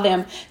allow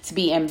them to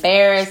be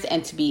embarrassed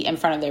and to be in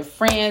front of their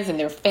friends and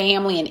their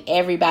family and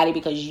everybody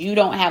because you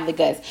don't have the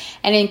guts.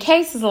 And in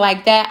cases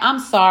like that, I'm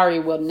sorry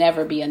will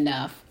never be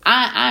enough.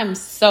 I'm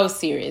so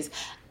serious.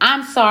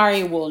 I'm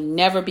sorry will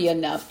never be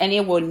enough. And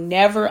it will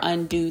never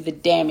undo the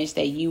damage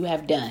that you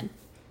have done.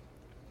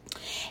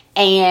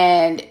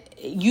 And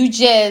you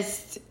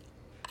just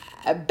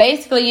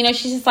basically,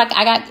 she's just like,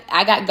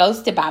 I got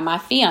ghosted by my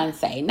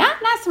fiance. Not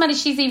somebody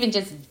she's even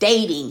just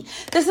dating.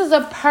 This is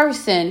a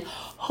person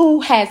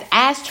who has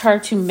asked her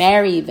to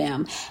marry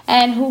them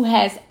and who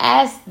has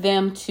asked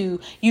them to,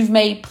 you've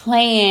made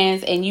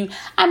plans and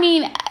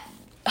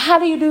how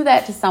do you do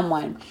that to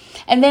someone?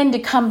 And then to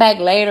come back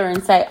later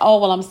and say, oh,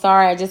 well, I'm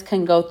sorry, I just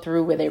couldn't go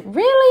through with it.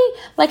 Really?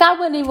 Like, I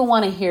wouldn't even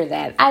want to hear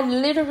that. I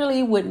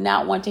literally would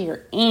not want to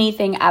hear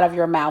anything out of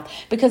your mouth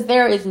because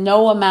there is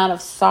no amount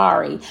of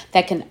sorry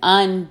that can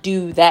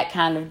undo that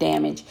kind of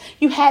damage.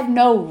 You had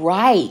no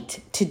right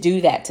to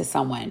do that to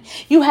someone.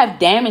 You have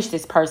damaged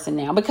this person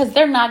now because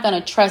they're not going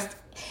to trust.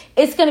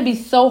 It's going to be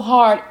so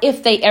hard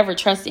if they ever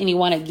trust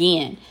anyone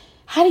again.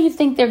 How do you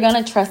think they're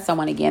going to trust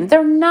someone again?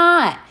 They're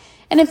not.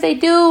 And if they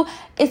do,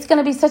 it's going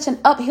to be such an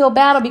uphill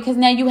battle because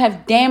now you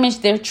have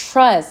damaged their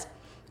trust.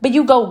 But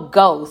you go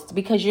ghost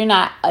because you're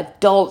not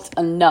adult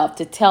enough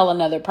to tell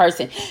another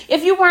person.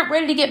 If you weren't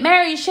ready to get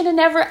married, you should have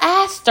never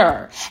asked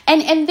her.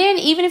 And then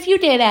even if you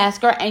did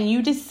ask her and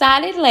you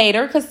decided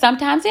later, because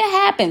sometimes it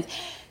happens,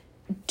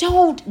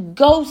 don't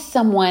ghost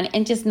someone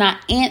and just not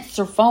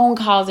answer phone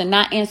calls and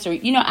not answer.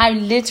 I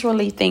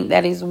literally think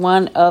that is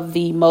one of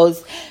the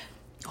most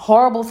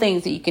horrible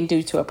things that you can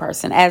do to a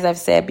person, as I've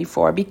said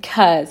before,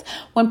 because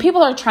when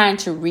people are trying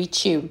to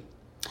reach you,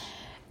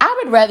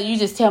 I would rather you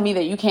just tell me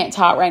that you can't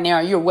talk right now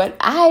or you're what,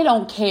 I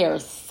don't care,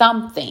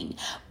 something,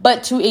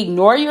 but to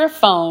ignore your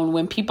phone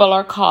when people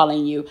are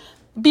calling you,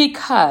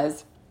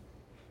 because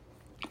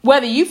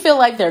whether you feel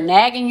like they're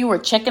nagging you or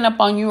checking up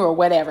on you or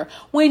whatever,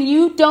 when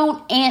you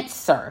don't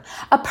answer,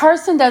 a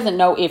person doesn't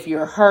know if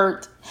you're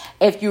hurt,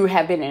 if you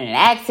have been in an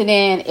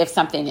accident, if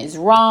something is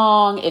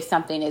wrong,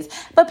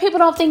 but people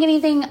don't think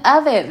anything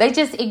of it. They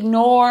just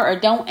ignore or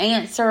don't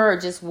answer or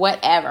just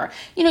whatever.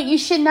 You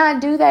should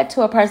not do that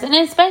to a person,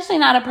 and especially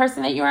not a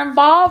person that you're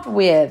involved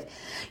with.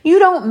 You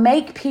don't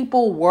make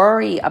people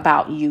worry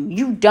about you.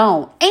 You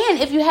don't. And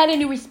if you had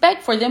any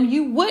respect for them,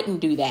 you wouldn't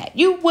do that.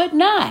 You would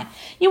not.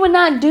 You would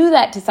not do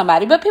that to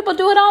somebody. But people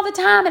do it all the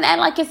time and act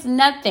like it's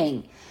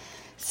nothing.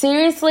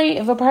 Seriously,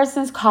 if a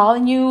person's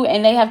calling you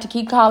and they have to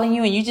keep calling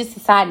you and you just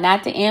decide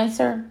not to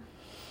answer,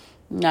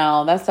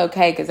 no, that's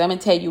okay. Because I'm going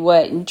to tell you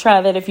what, you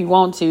try that if you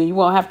want to. You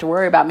won't have to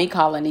worry about me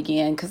calling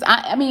again. Because,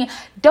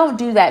 don't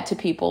do that to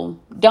people.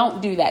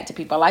 Don't do that to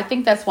people. I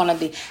think that's one of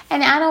the,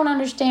 and I don't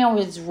understand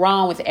what's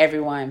wrong with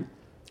everyone.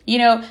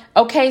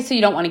 Okay, so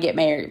you don't want to get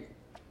married.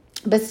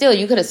 But still,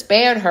 you could have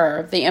spared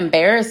her the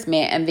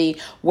embarrassment and the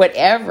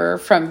whatever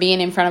from being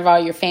in front of all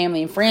your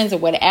family and friends or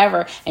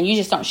whatever. And you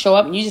just don't show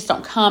up and you just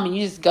don't come and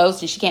you just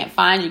ghost and she can't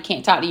find you,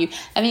 can't talk to you.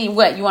 I mean,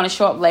 what, you want to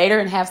show up later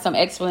and have some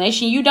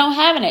explanation? You don't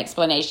have an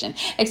explanation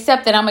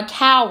except that I'm a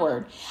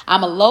coward.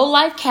 I'm a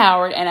low-life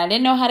coward and I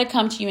didn't know how to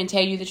come to you and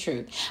tell you the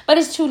truth. But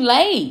it's too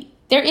late.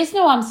 There is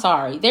no I'm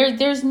sorry.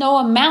 There's no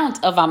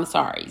amount of I'm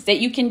sorries that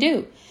you can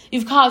do.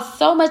 You've caused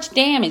so much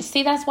damage.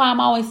 See, that's why I'm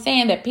always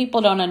saying that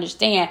people don't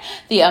understand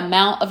the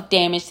amount of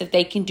damage that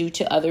they can do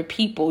to other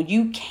people.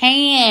 You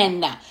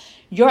can.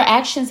 Your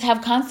actions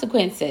have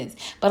consequences.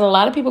 But a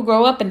lot of people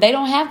grow up and they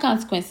don't have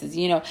consequences.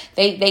 You know,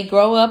 they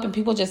grow up and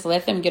people just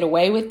let them get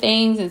away with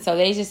things. And so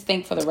they just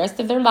think for the rest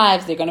of their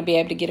lives, they're going to be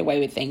able to get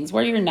away with things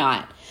where you're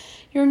not.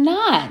 You're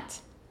not.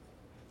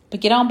 But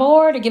get on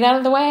board or get out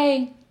of the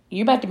way.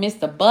 You're about to miss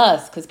the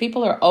bus because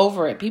people are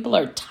over it. People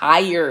are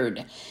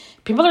tired.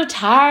 People are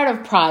tired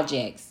of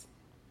projects.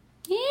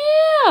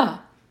 Yeah.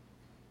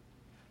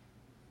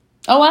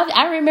 Oh,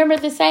 I remember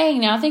the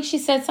saying now. I think she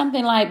said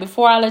something like,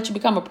 before I let you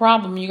become a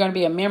problem, you're going to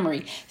be a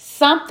memory.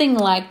 Something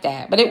like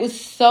that. But it was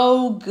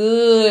so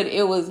good.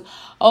 It was,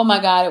 oh my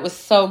God, it was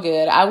so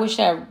good. I wish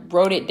I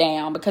wrote it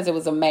down because it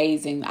was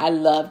amazing. I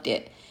loved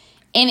it.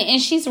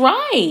 And she's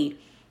right.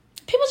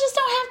 People just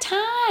don't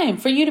have time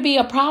for you to be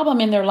a problem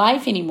in their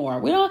life anymore.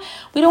 We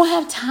don't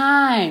have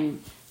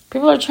time.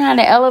 People are trying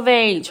to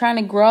elevate, trying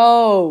to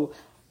grow,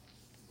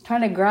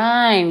 trying to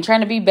grind,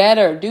 trying to be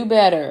better, do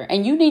better.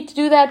 And you need to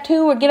do that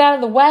too, or get out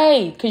of the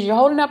way because you're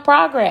holding up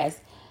progress.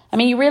 I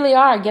mean, you really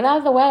are. Get out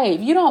of the way.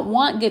 If you don't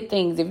want good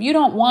things, if you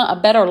don't want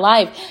a better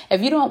life,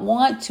 if you don't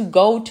want to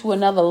go to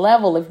another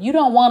level, if you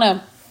don't want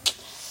to,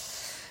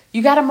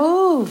 you got to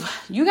move.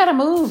 You got to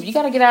move. You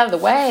got to get out of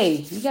the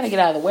way. You got to get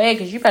out of the way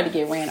because you're about to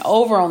get ran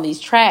over on these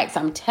tracks.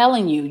 I'm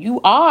telling you, you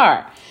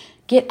are.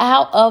 Get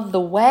out of the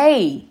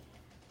way.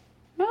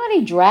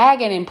 Nobody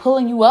dragging and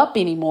pulling you up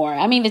anymore.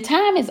 I mean, the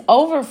time is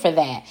over for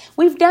that.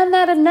 We've done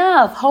that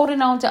enough, holding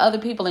on to other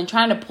people and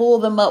trying to pull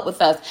them up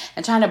with us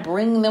and trying to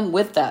bring them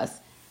with us.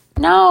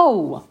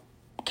 No,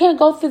 can't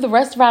go through the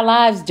rest of our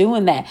lives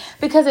doing that,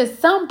 because at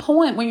some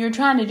point when you're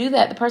trying to do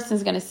that, the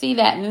person's going to see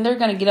that and then they're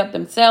going to get up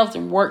themselves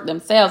and work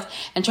themselves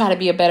and try to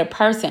be a better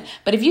person.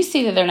 But if you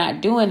see that they're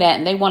not doing that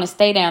and they want to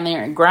stay down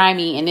there and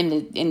grimy and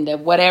in the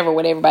whatever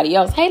with everybody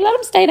else, hey, let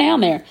them stay down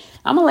there.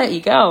 I'm going to let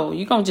you go.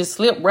 You're going to just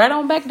slip right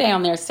on back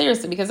down there.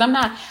 Seriously, because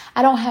I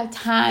don't have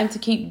time to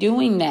keep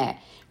doing that.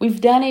 We've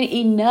done it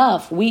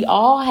enough. We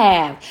all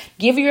have.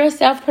 Give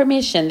yourself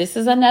permission. This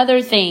is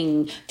another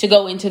thing to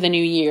go into the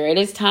new year. It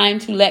is time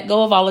to let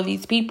go of all of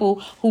these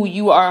people who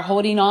you are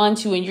holding on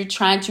to and you're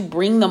trying to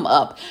bring them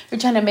up. You're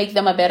trying to make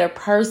them a better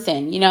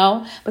person,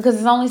 because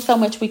there's only so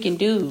much we can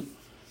do.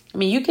 I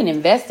mean, you can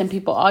invest in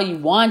people all you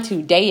want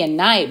to day and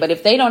night, but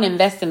if they don't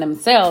invest in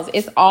themselves,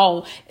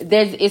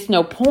 it's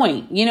no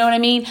point. You know what I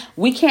mean?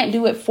 We can't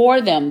do it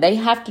for them. They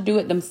have to do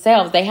it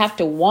themselves. They have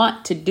to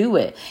want to do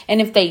it. And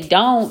if they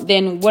don't,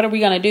 then what are we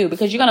going to do?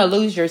 Because you're going to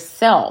lose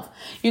yourself.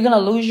 You're going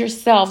to lose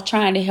yourself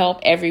trying to help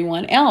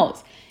everyone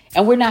else.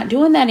 And we're not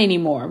doing that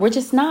anymore. We're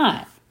just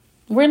not.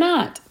 We're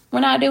not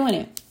doing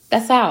it.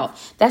 That's out.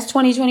 That's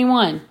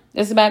 2021.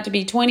 It's about to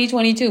be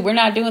 2022. We're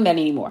not doing that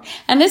anymore.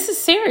 And this is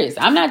serious.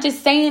 I'm not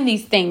just saying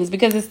these things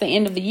because it's the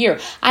end of the year.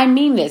 I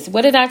mean this.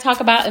 What did I talk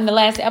about in the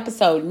last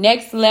episode?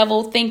 Next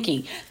level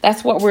thinking.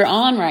 That's what we're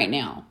on right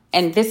now.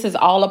 And this is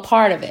all a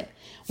part of it.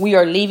 We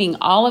are leaving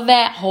all of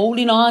that,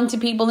 holding on to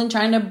people and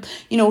trying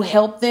to,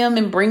 help them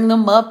and bring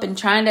them up and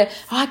trying to,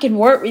 I can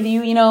work with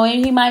you,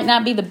 and he might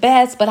not be the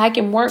best, but I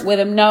can work with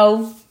him.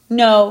 No.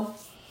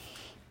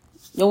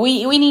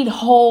 We need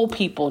whole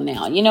people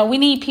now. We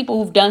need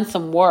people who've done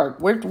some work.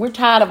 We're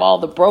tired of all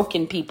the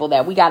broken people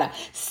that we got to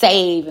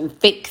save and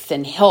fix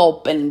and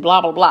help and blah,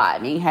 blah, blah. I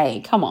mean,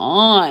 hey, come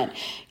on.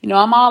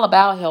 I'm all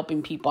about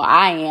helping people.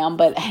 I am.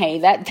 But hey,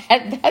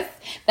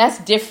 that's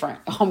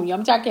different.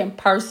 I'm talking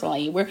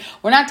personally. We're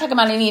not talking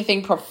about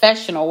anything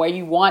professional where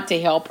you want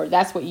to help or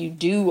that's what you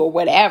do or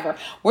whatever.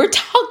 We're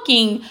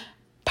talking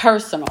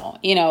personal.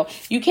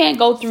 You can't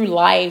go through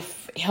life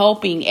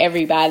helping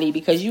everybody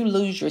because you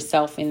lose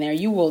yourself in there.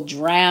 You will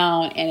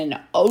drown in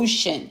an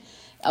ocean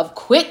of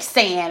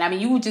quicksand. I mean,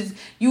 you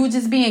would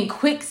just be in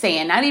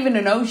quicksand, not even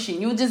an ocean.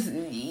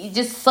 It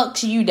just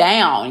sucks you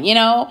down,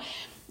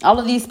 All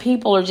of these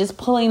people are just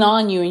pulling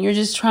on you and you're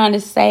just trying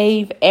to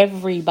save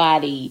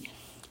everybody.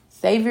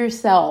 Save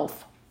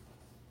yourself.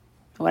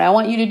 What I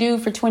want you to do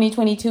for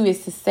 2022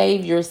 is to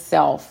save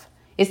yourself.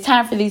 It's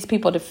time for these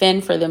people to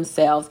fend for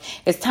themselves.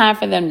 It's time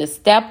for them to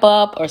step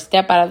up or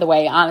step out of the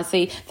way.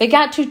 Honestly, they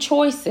got two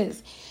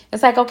choices.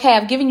 It's like, okay,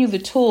 I've given you the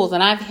tools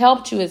and I've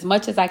helped you as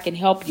much as I can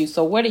help you.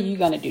 So what are you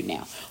going to do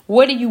now?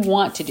 What do you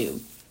want to do?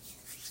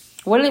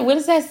 What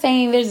is that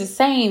saying? There's a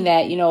saying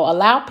that,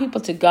 allow people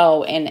to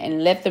go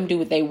and let them do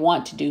what they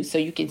want to do so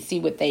you can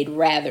see what they'd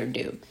rather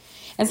do.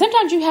 And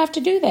sometimes you have to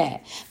do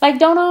that. Like,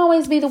 don't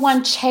always be the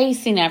one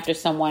chasing after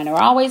someone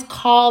or always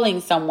calling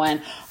someone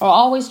or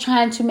always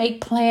trying to make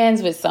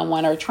plans with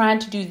someone or trying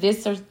to do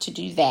this or to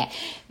do that.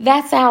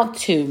 That's out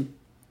too.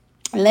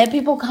 Let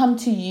people come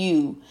to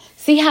you.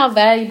 See how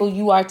valuable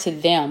you are to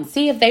them.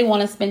 See if they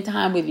want to spend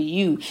time with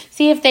you.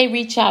 See if they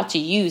reach out to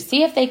you.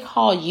 See if they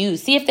call you.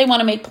 See if they want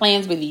to make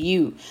plans with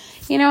you.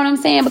 You know what I'm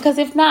saying? Because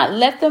if not,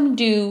 let them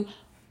do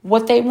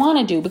what they want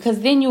to do, because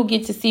then you'll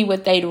get to see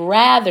what they'd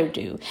rather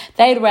do.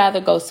 They'd rather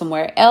go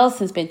somewhere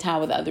else and spend time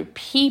with other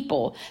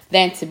people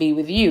than to be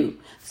with you.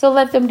 So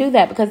let them do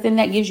that, because then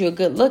that gives you a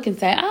good look and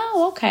say,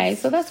 oh, okay,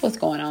 so that's what's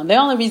going on. The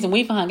only reason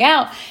we've hung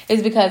out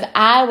is because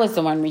I was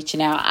the one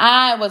reaching out.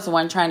 I was the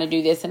one trying to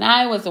do this, and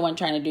I was the one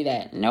trying to do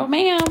that. No,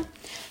 ma'am.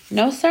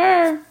 No,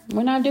 sir.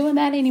 We're not doing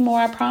that anymore.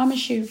 I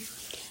promise you.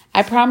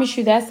 I promise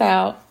you that's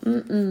out.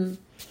 It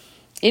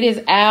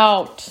is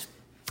out.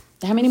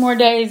 How many more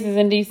days is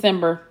in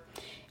December?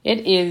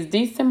 It is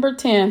December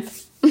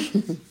 10th.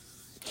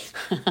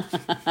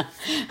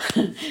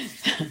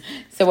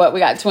 So what, we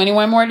got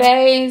 21 more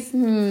days?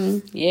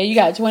 Yeah, you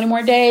got 20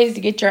 more days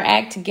to get your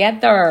act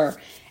together.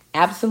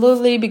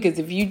 Absolutely, because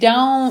if you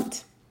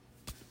don't,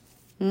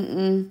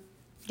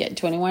 get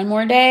 21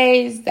 more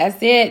days.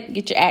 That's it.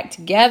 Get your act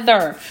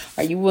together,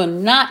 or you will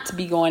not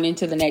be going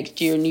into the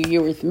next year, New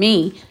Year with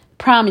me.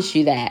 Promise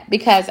you that,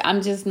 because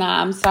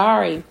I'm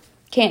sorry.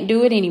 Can't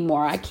do it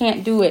anymore. I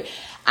can't do it.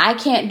 I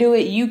can't do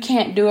it. You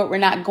can't do it. We're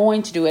not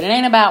going to do it. It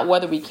ain't about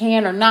whether we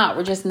can or not.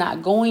 We're just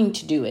not going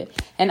to do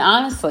it. And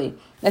honestly,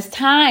 it's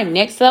time.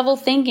 Next level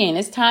thinking.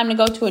 It's time to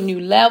go to a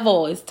new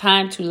level. It's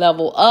time to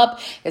level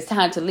up. It's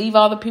time to leave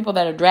all the people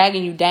that are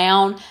dragging you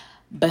down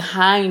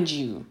behind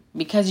you,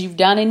 because you've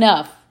done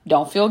enough.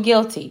 Don't feel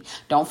guilty.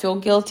 Don't feel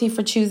guilty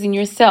for choosing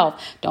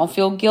yourself. Don't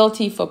feel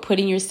guilty for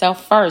putting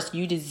yourself first.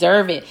 You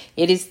deserve it.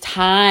 It is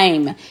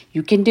time.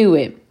 You can do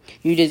it.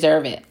 You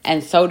deserve it.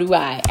 And so do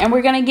I. And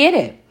we're going to get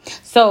it.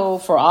 So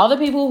for all the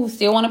people who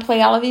still want to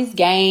play all of these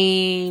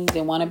games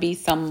and want to be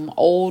some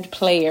old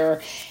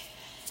player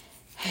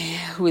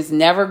who has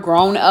never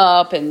grown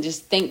up and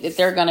just think that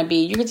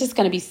you're just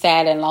going to be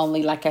sad and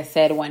lonely, like I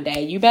said one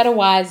day. You better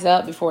wise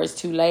up before it's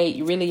too late.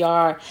 You really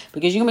are,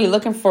 because you're going to be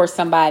looking for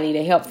somebody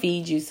to help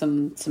feed you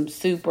some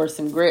soup or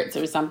some grits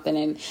or something.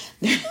 And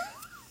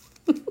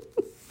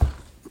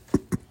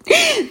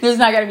there's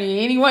not going to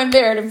be anyone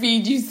there to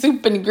feed you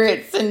soup and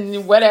grits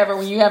and whatever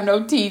when you have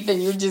no teeth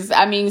and you're just,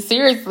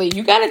 seriously,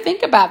 you got to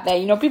think about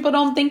that. People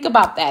don't think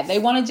about that. They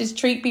want to just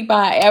treat people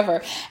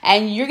however.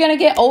 And you're going to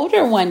get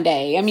older one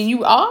day.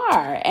 You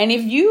are. And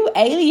if you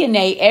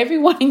alienate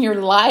everyone in your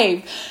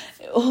life,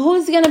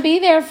 who's going to be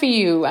there for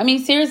you?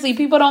 Seriously,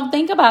 people don't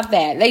think about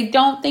that. They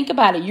don't think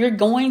about it.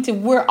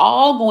 We're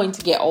all going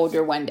to get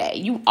older one day.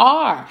 You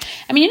are.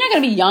 You're not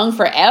going to be young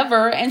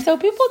forever. And so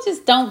people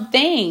just don't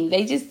think.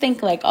 They just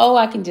think like, oh,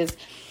 I can just.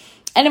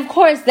 And of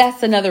course,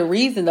 that's another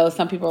reason, though.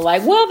 Some people are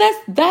like, well,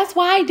 that's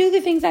why I do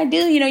the things I do.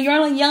 You're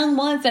only young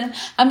once and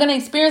I'm going to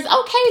experience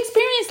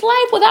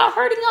life without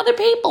hurting other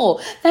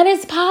people. That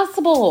is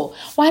possible.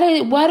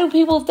 Why do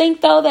people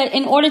think, though, that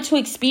in order to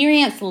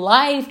experience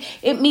life,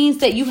 it means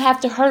that you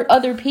have to hurt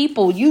other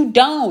people? You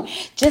don't.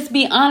 Just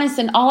be honest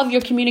in all of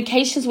your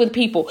communications with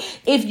people.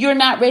 If you're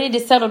not ready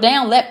to settle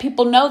down, let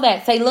people know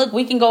that. Say, look,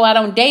 we can go out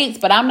on dates,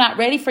 but I'm not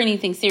ready for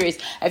anything serious.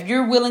 If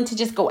you're willing to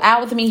just go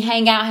out with me,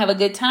 hang out, have a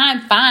good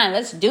time,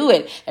 fine. Let's do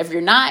it. If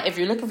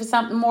you're looking for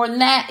something more than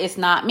that, it's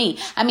not me.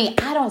 I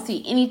don't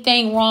see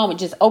anything wrong with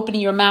just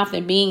opening your mouth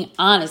and being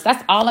honest.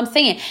 That's all I'm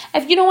saying.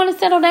 If you don't want to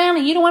settle down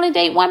and you don't want to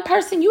date one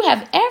person, you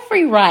have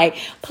every right.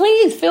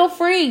 Please feel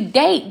free.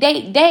 Date.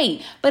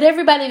 But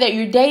everybody that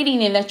you're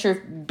dating and that you're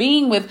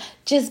being with,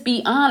 just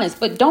be honest.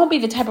 But don't be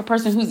the type of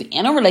person who's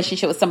in a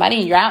relationship with somebody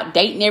and you're out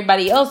dating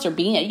everybody else or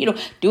being,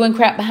 doing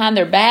crap behind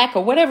their back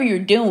or whatever you're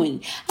doing.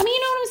 You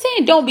know what I'm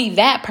saying? Don't be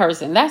that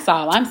person. That's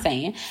all I'm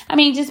saying.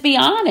 Just be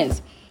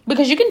honest,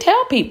 because you can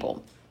tell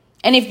people.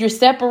 And if you're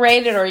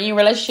separated or in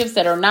relationships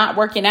that are not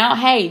working out,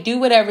 hey, do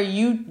whatever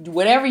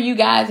you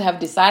guys have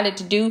decided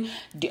to do.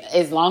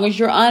 As long as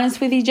you're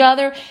honest with each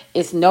other,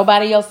 it's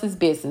nobody else's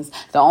business.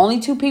 The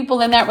only two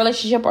people in that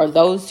relationship are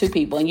those two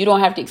people. And you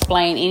don't have to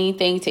explain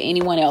anything to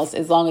anyone else.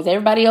 As long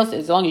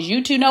as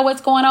you two know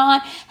what's going on,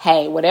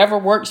 hey, whatever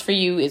works for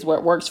you is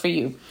what works for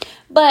you.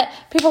 But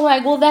people are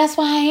like, well, that's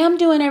why I am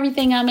doing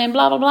everything I'm in,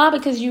 blah, blah, blah,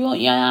 because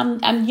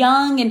I'm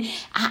young and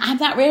I'm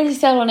not ready to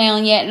settle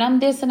down yet. And I'm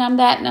this and I'm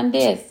that and I'm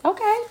this.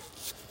 Okay.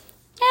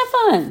 Have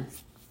fun.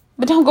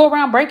 But don't go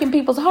around breaking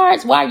people's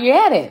hearts while you're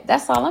at it.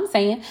 That's all I'm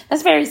saying.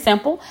 That's very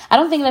simple. I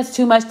don't think that's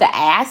too much to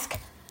ask.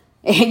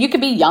 You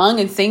could be young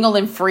and single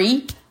and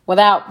free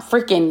without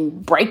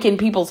freaking breaking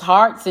people's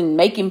hearts and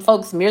making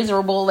folks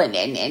miserable and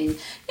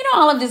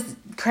all of this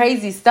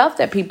crazy stuff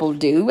that people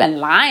do and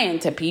lying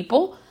to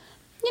people.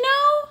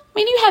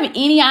 You have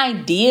any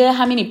idea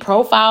how many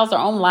profiles are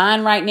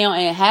online right now?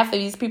 And half of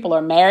these people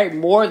are married,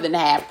 more than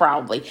half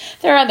probably.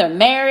 They're either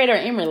married or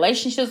in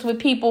relationships with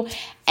people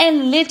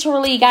and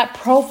literally got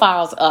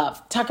profiles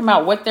up talking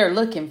about what they're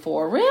looking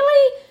for.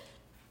 Really?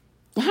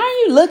 How are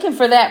you looking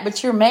for that,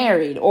 but you're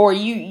married? Or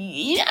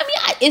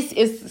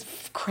it's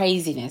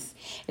craziness.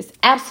 It's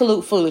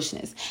absolute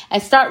foolishness.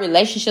 And start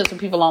relationships with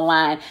people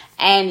online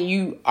and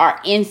you are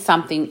in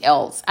something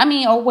else. I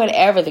mean, or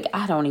whatever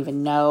I don't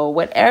even know.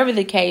 Whatever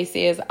the case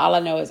is, all I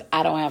know is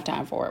I don't have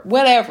time for it.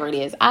 Whatever it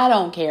is, I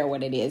don't care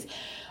what it is.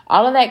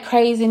 All of that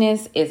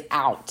craziness is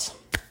out.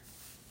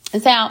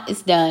 It's out.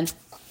 It's done.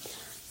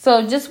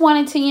 So just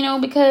wanted to,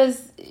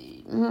 because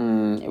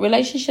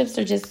relationships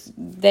are just,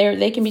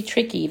 they can be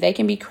tricky. They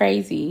can be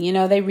crazy.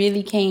 They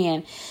really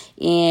can.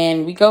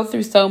 And we go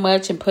through so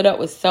much and put up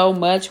with so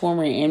much when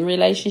we're in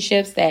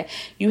relationships that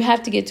you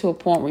have to get to a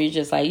point where you're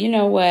just like, you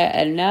know what?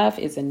 Enough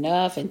is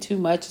enough and too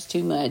much is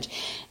too much.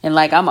 And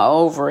like, I'm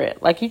over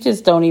it. Like, you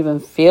just don't even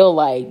feel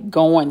like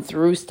going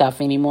through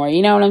stuff anymore.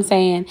 You know what I'm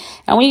saying?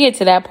 And when you get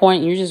to that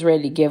point, you're just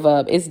ready to give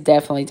up. It's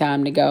definitely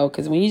time to go,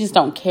 because when you just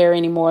don't care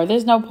anymore,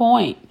 there's no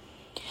point.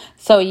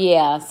 So,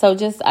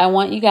 I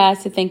want you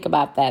guys to think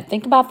about that.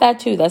 Think about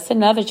that, too. That's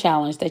another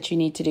challenge that you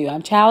need to do.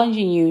 I'm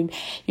challenging you.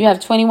 You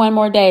have 21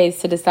 more days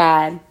to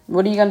decide,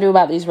 what are you going to do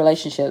about these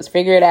relationships?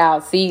 Figure it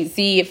out.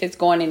 See if it's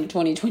going into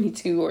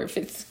 2022 or if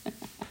it's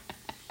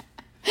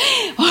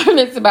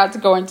about to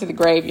go into the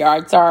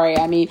graveyard. Sorry.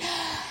 I mean,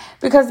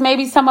 because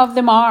maybe some of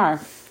them are.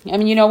 I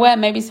mean, you know what?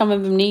 Maybe some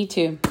of them need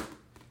to.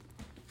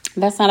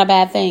 That's not a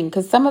bad thing,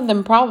 because some of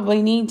them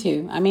probably need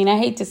to. I mean, I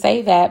hate to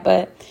say that,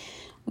 but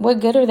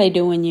what good are they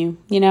doing you?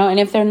 And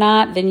if they're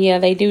not, then yeah,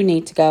 they do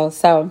need to go.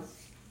 So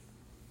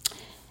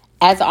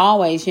as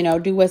always,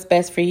 do what's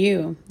best for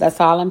you. That's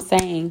all I'm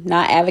saying.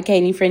 Not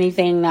advocating for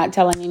anything, not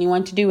telling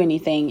anyone to do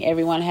anything.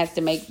 Everyone has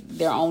to make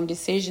their own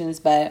decisions,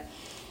 but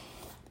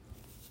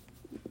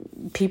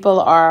people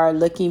are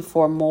looking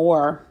for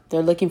more.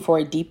 They're looking for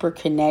a deeper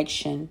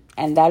connection,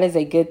 and that is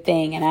a good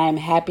thing, and I am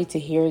happy to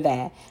hear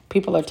that.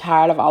 People are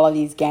tired of all of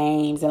these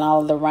games and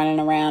all of the running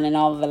around and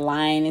all of the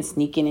lying and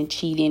sneaking and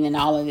cheating and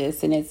all of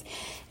this, and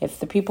if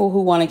the people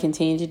who want to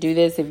continue to do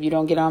this, if you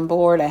don't get on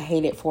board, I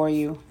hate it for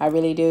you. I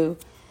really do.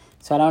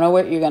 So I don't know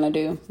what you're going to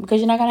do, because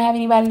you're not going to have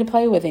anybody to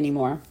play with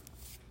anymore.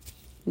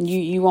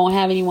 You won't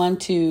have anyone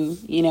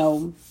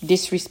to,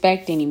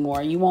 disrespect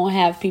anymore. You won't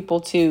have people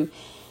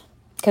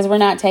because we're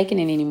not taking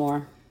it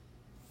anymore.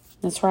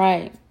 That's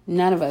right.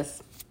 None of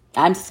us.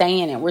 I'm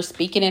saying it. We're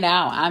speaking it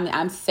out.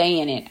 I'm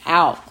saying it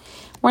out.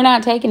 We're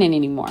not taking it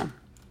anymore.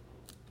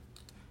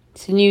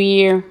 It's a new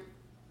year.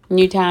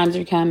 New times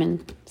are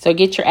coming. So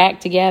get your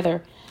act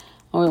together.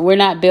 We're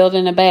not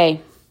building a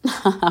bay.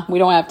 We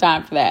don't have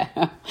time for that.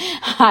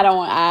 I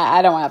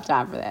don't have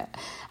time for that.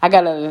 I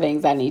got other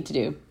things I need to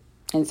do.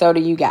 And so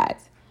do you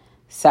guys.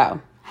 So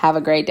have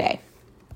a great day.